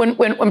when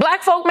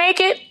black folk make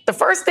it, the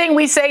first thing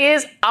we say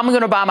is, I'm going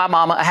to buy my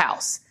mama a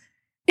house.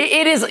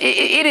 It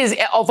is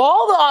of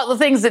all the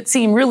things that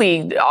seem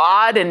really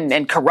odd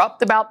and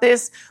corrupt about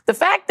this, the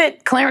fact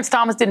that Clarence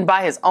Thomas didn't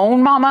buy his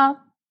own mama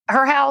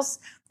her house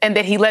and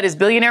that he let his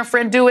billionaire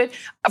friend do it,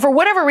 for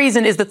whatever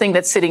reason, is the thing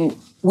that's sitting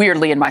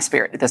weirdly in my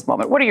spirit at this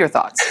moment. What are your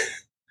thoughts?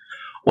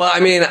 Well,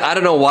 I mean, I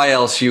don't know why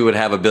else you would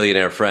have a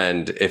billionaire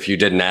friend if you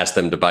didn't ask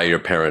them to buy your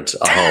parents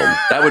a home.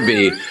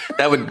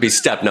 That would be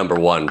step number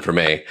one for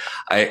me.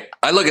 I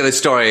look at this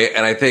story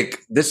and I think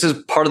this is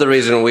part of the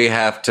reason we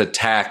have to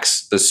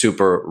tax the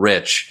super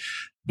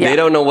rich. Yeah. They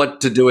don't know what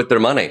to do with their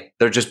money.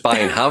 They're just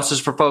buying houses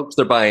for folks.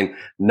 They're buying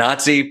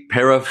Nazi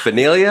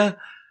paraphernalia.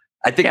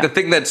 I think the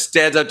thing that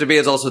stands out to me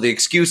is also the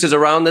excuses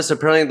around this.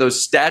 Apparently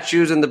those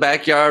statues in the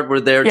backyard were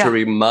there to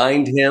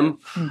remind him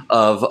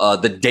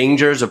of the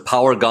dangers of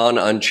power gone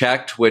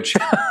unchecked, which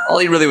all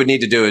he really would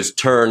need to do is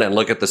turn and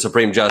look at the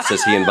Supreme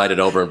Justice he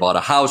invited over and bought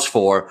a house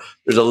for.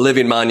 There's a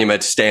living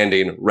monument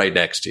standing right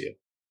next to you.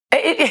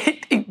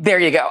 There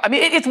you go. I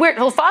mean, it's weird.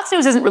 Well, Fox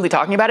News isn't really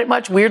talking about it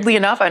much, weirdly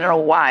enough. I don't know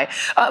why.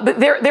 But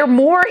they're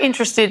more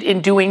interested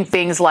in doing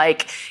things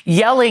like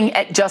yelling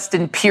at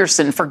Justin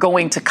Pearson for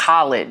going to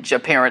college,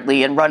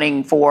 apparently, and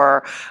running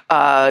for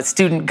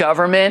student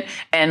government.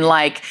 And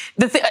like,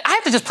 I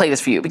have to just play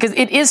this for you because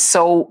it is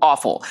so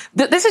awful.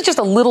 This is just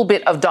a little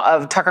bit of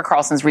Tucker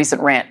Carlson's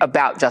recent rant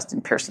about Justin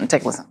Pearson.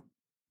 Take a listen.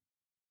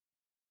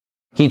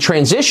 He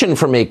transitioned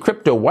from a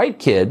crypto white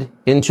kid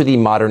into the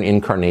modern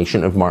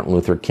incarnation of Martin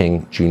Luther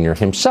King Jr.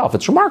 himself.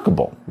 It's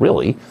remarkable,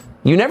 really.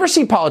 You never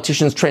see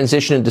politicians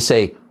transition into,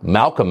 say,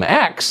 Malcolm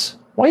X.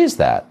 Why is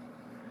that?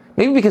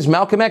 Maybe because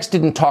Malcolm X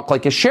didn't talk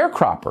like a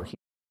sharecropper.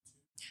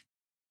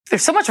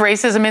 There's so much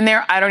racism in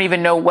there, I don't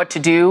even know what to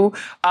do.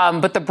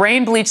 But the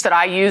brain bleach that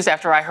I used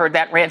after I heard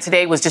that rant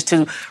today was just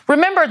to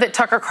remember that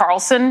Tucker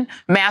Carlson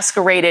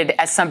masqueraded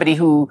as somebody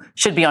who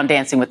should be on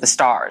Dancing with the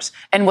Stars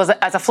and was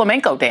as a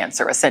flamenco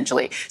dancer,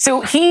 essentially. So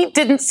he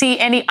didn't see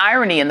any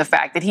irony in the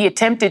fact that he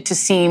attempted to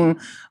seem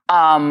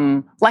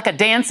like a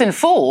dancing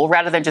fool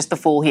rather than just the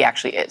fool he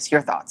actually is.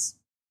 Your thoughts?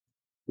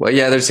 Well,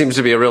 yeah, there seems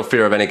to be a real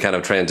fear of any kind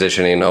of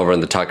transitioning over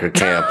in the Tucker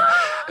camp.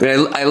 I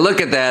mean, I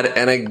look at that,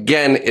 and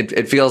again,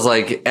 it feels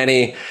like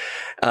any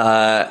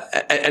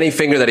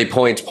finger that he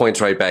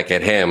points right back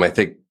at him. I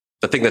think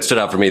the thing that stood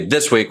out for me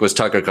this week was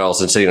Tucker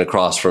Carlson sitting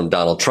across from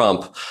Donald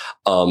Trump,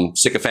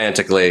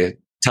 sycophantically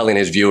telling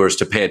his viewers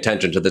to pay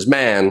attention to this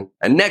man.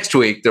 And next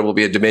week, there will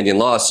be a Dominion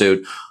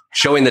lawsuit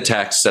showing the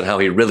text and how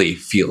he really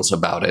feels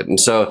about it. And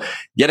so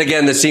yet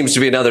again, this seems to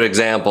be another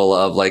example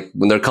of like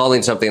when they're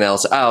calling something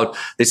else out,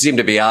 they seem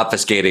to be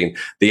obfuscating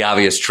the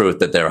obvious truth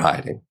that they're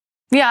hiding.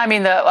 Yeah, I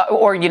mean,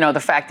 the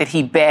fact that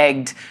he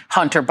begged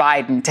Hunter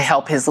Biden to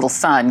help his little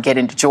son get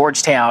into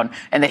Georgetown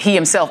and that he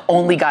himself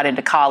only got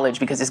into college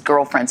because his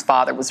girlfriend's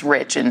father was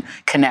rich and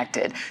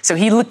connected. So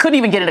he couldn't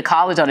even get into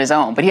college on his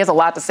own, but he has a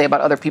lot to say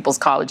about other people's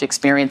college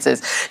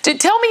experiences.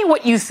 Tell me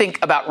what you think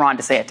about Ron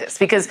DeSantis,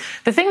 because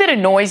the thing that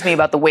annoys me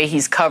about the way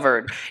he's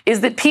covered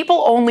is that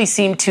people only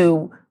seem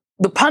to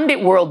the pundit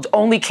world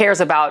only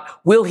cares about,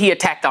 will he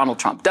attack Donald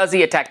Trump? Does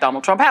he attack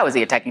Donald Trump? How is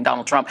he attacking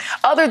Donald Trump?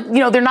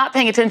 They're not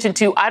paying attention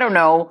to, I don't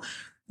know,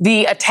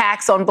 the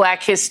attacks on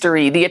Black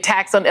history, the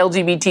attacks on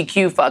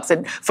LGBTQ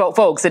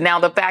folks, and now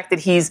the fact that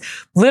he's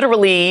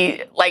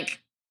literally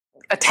like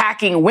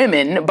attacking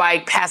women by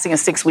passing a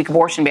 6-week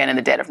abortion ban in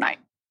the dead of night.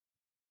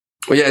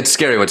 Well, yeah, it's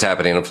scary what's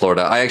happening in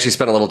Florida. I actually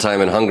spent a little time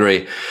in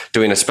Hungary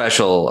doing a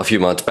special a few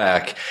months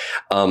back.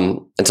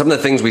 And some of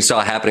the things we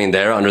saw happening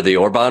there under the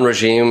Orban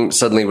regime,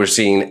 suddenly we're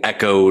seeing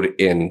echoed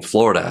in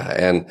Florida.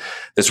 And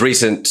this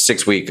recent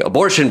 6-week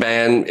abortion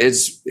ban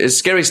is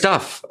scary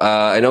stuff.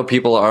 I know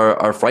people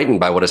are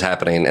frightened by what is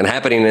happening and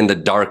happening in the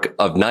dark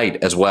of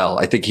night as well.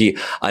 I think he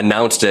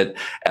announced it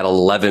at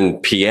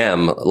 11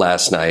 p.m.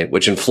 last night,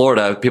 which in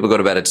Florida, people go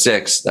to bed at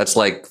 6. That's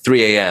like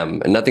 3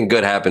 a.m. and nothing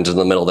good happens in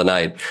the middle of the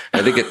night.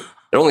 I think it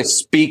only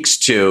speaks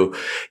to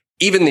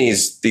even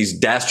these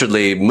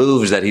dastardly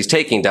moves that he's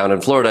taking down in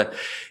Florida.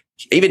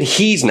 even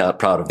he's not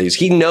proud of these.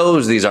 He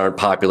knows these aren't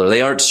popular.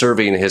 They aren't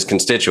serving his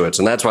constituents.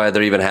 And that's why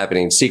they're even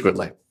happening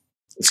secretly.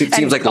 It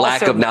seems like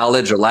lack of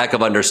knowledge or lack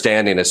of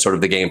understanding is sort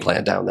of the game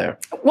plan down there.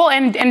 Well,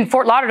 and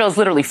Fort Lauderdale is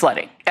literally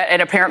flooding.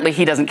 And apparently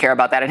he doesn't care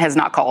about that and has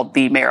not called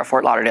the mayor of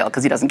Fort Lauderdale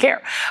because he doesn't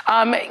care.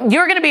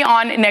 You're going to be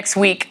on next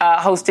week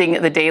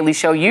hosting The Daily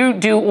Show. You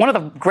do one of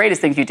the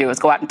greatest things you do is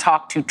go out and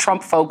talk to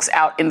Trump folks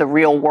out in the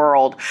real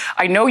world.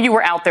 I know you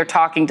were out there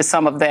talking to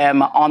some of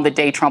them on the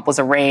day Trump was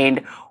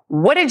arraigned.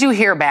 What did you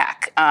hear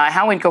back?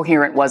 How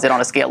incoherent was it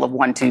on a scale of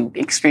 1 to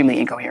extremely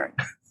incoherent?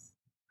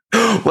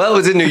 Well, it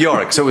was in New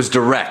York, so it was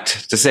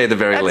direct, to say the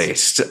very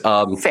least.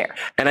 Fair.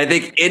 And I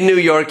think in New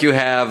York, you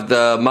have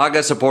the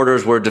MAGA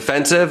supporters were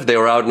defensive. They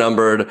were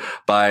outnumbered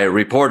by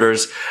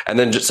reporters. And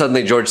then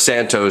suddenly George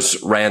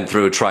Santos ran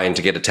through trying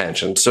to get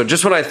attention. So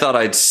just when I thought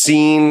I'd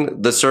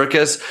seen the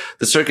circus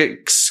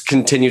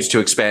continues to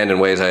expand in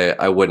ways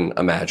I wouldn't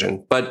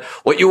imagine. But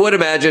what you would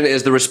imagine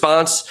is the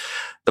response.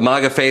 The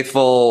MAGA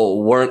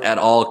faithful weren't at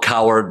all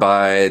cowed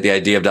by the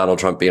idea of Donald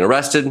Trump being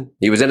arrested.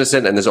 He was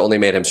innocent, and this only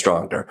made him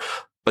stronger.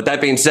 But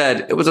that being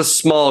said, it was a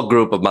small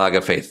group of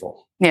MAGA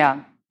faithful.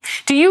 Yeah.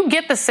 Do you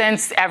get the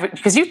sense,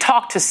 because you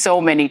talk to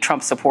so many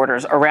Trump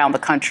supporters around the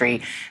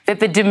country, that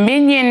the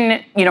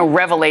Dominion,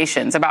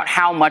 revelations about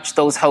how much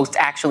those hosts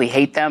actually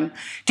hate them,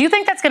 do you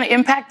think that's going to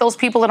impact those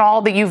people at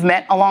all that you've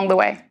met along the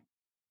way?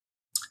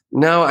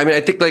 No, I mean,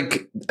 I think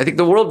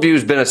the worldview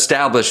has been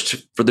established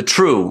for the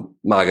true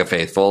MAGA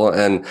faithful.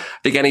 And I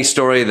think any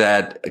story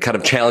that kind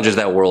of challenges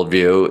that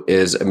worldview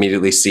is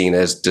immediately seen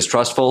as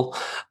distrustful,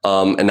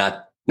 and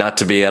not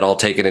to be at all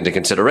taken into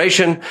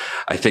consideration.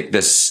 I think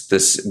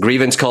this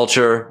grievance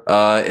culture,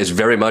 is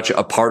very much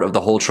a part of the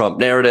whole Trump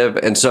narrative.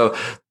 And so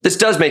this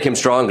does make him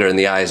stronger in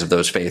the eyes of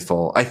those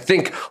faithful. I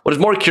think what is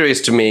more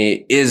curious to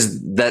me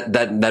is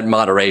that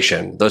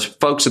moderation. Those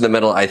folks in the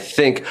middle, I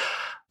think,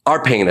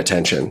 are paying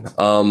attention.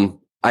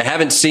 I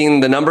haven't seen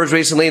the numbers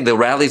recently. The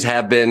rallies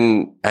have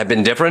been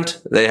different.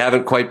 They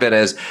haven't quite been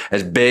as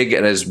big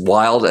and as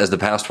wild as the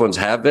past ones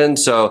have been.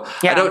 So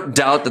yeah. I don't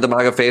doubt that the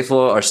MAGA faithful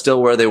are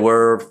still where they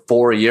were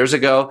 4 years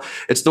ago.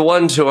 It's the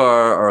ones who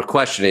are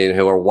questioning,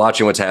 who are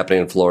watching what's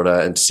happening in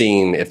Florida and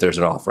seeing if there's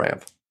an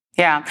off-ramp.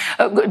 Yeah.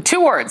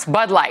 2 words,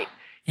 Bud Light.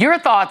 Your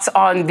thoughts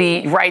on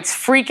the right's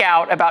freak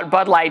out about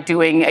Bud Light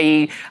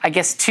doing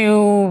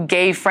too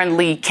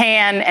gay-friendly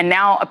can, and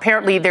now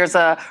apparently there's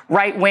a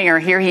right-winger,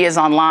 here he is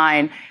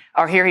online,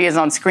 or here he is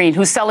on screen,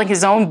 who's selling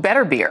his own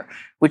better beer,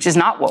 which is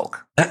not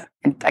woke,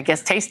 and I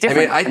guess tastes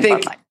different. I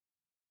think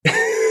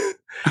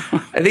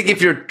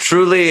if you're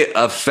truly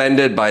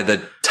offended by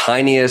the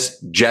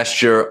tiniest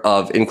gesture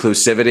of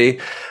inclusivity,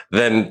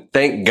 then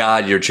thank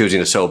God you're choosing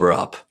to sober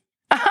up.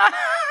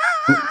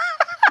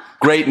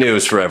 Great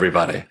news for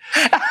everybody.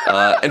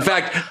 In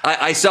fact,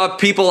 I saw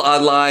people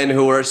online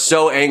who were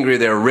so angry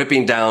they're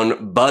ripping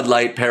down Bud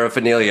Light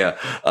paraphernalia,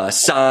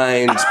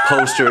 signs,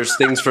 posters,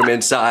 things from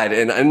inside.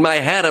 And in my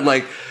head, I'm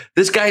like,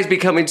 this guy is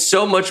becoming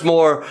so much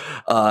more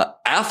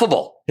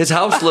affable. His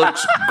house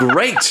looks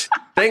great.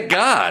 Thank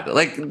God.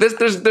 Like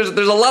there's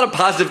a lot of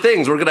positive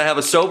things. We're going to have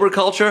a sober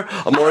culture,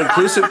 a more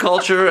inclusive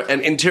culture,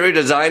 and interior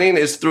designing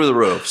is through the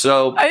roof.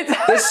 So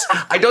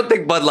I don't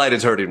think Bud Light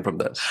is hurting from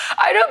this.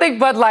 I don't think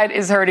Bud Light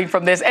is hurting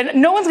from this.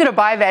 And no one's going to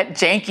buy that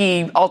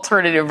janky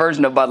alternative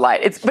version of Bud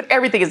Light. But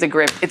everything is a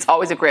grift. It's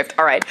always a grift.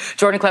 All right.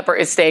 Jordan Klepper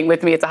is staying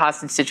with me. It's a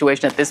hostage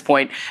situation at this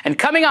point. And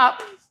coming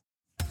up,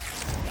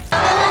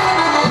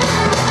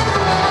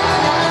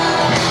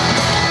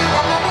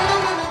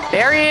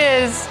 there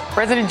he is,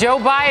 President Joe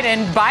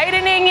Biden,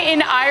 Bidening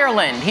in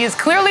Ireland. He is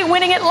clearly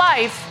winning at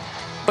life,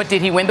 but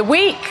did he win the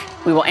week?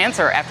 We will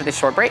answer after this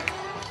short break.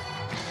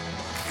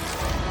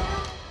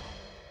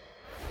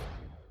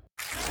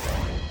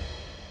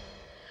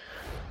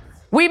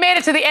 We made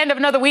it to the end of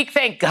another week,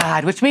 thank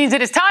God, which means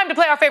it is time to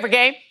play our favorite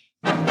game.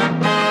 There's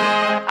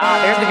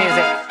the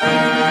music.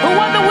 Who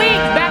won the week?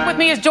 Back with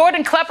me is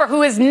Jordan Klepper,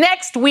 who is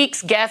next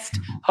week's guest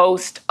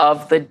host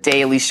of The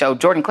Daily Show.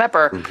 Jordan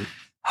Klepper,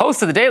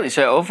 host of The Daily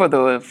Show for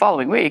the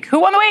following week.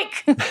 Who won the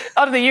week?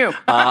 Other than you.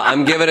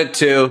 I'm giving it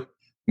to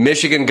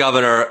Michigan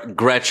Governor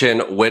Gretchen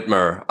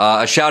Whitmer.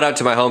 A shout out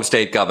to my home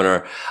state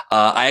governor.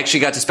 I actually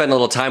got to spend a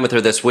little time with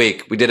her this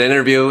week. We did an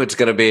interview. It's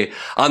going to be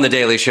on The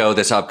Daily Show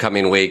this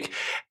upcoming week.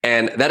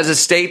 And that is a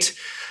state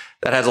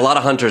that has a lot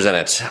of hunters in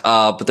it.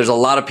 But there's a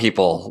lot of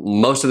people.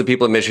 Most of the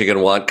people in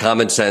Michigan want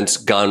common sense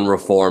gun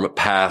reform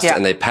passed,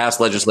 and they passed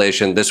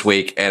legislation this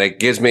week. And it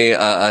gives me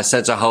a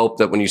sense of hope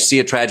that when you see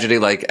a tragedy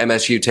like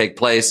MSU take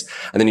place,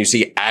 and then you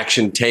see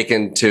action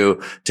taken to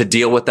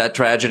deal with that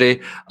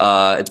tragedy,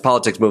 it's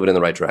politics moving in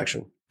the right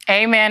direction.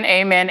 Amen,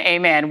 amen,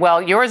 amen.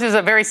 Well, yours is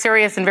a very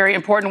serious and very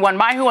important one.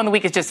 My Who on the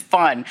Week is just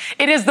fun.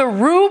 It is the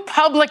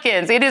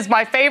Republicans. It is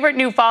my favorite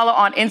new follow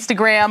on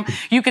Instagram.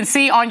 You can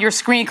see on your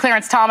screen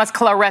Clarence Thomas,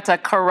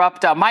 Claretta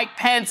Corrupta, Mike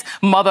Pence,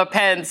 Mother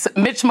Pence,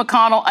 Mitch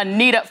McConnell,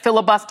 Anita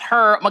Filibust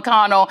Her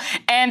McConnell,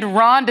 and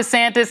Ron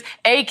DeSantis,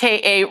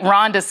 a.k.a.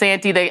 Ron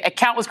DeSantis. The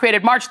account was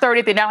created March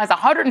 30th. It now has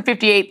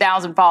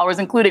 158,000 followers,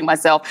 including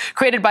myself,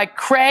 created by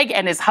Craig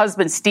and his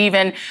husband,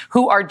 Stephen,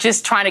 who are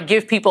just trying to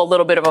give people a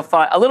little bit of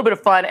fun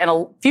and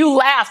a few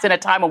laughs in a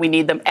time when we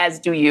need them, as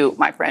do you,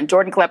 my friend.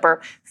 Jordan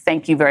Klepper,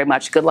 thank you very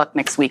much. Good luck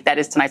next week. That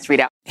is tonight's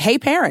ReidOut. Hey,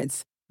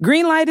 parents.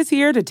 Greenlight is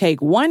here to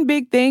take one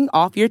big thing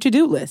off your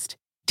to-do list,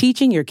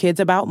 teaching your kids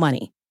about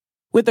money.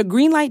 With a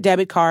Greenlight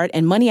debit card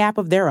and money app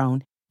of their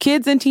own,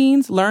 kids and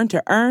teens learn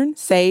to earn,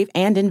 save,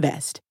 and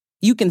invest.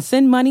 You can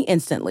send money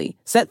instantly,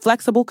 set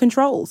flexible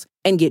controls,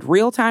 and get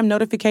real-time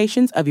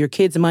notifications of your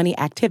kids' money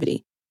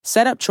activity.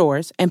 Set up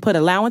chores and put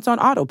allowance on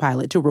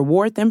autopilot to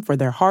reward them for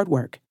their hard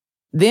work.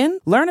 Then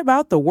learn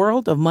about the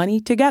world of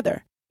money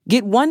together.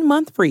 Get 1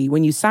 month free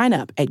when you sign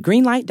up at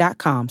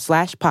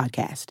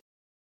greenlight.com/podcast.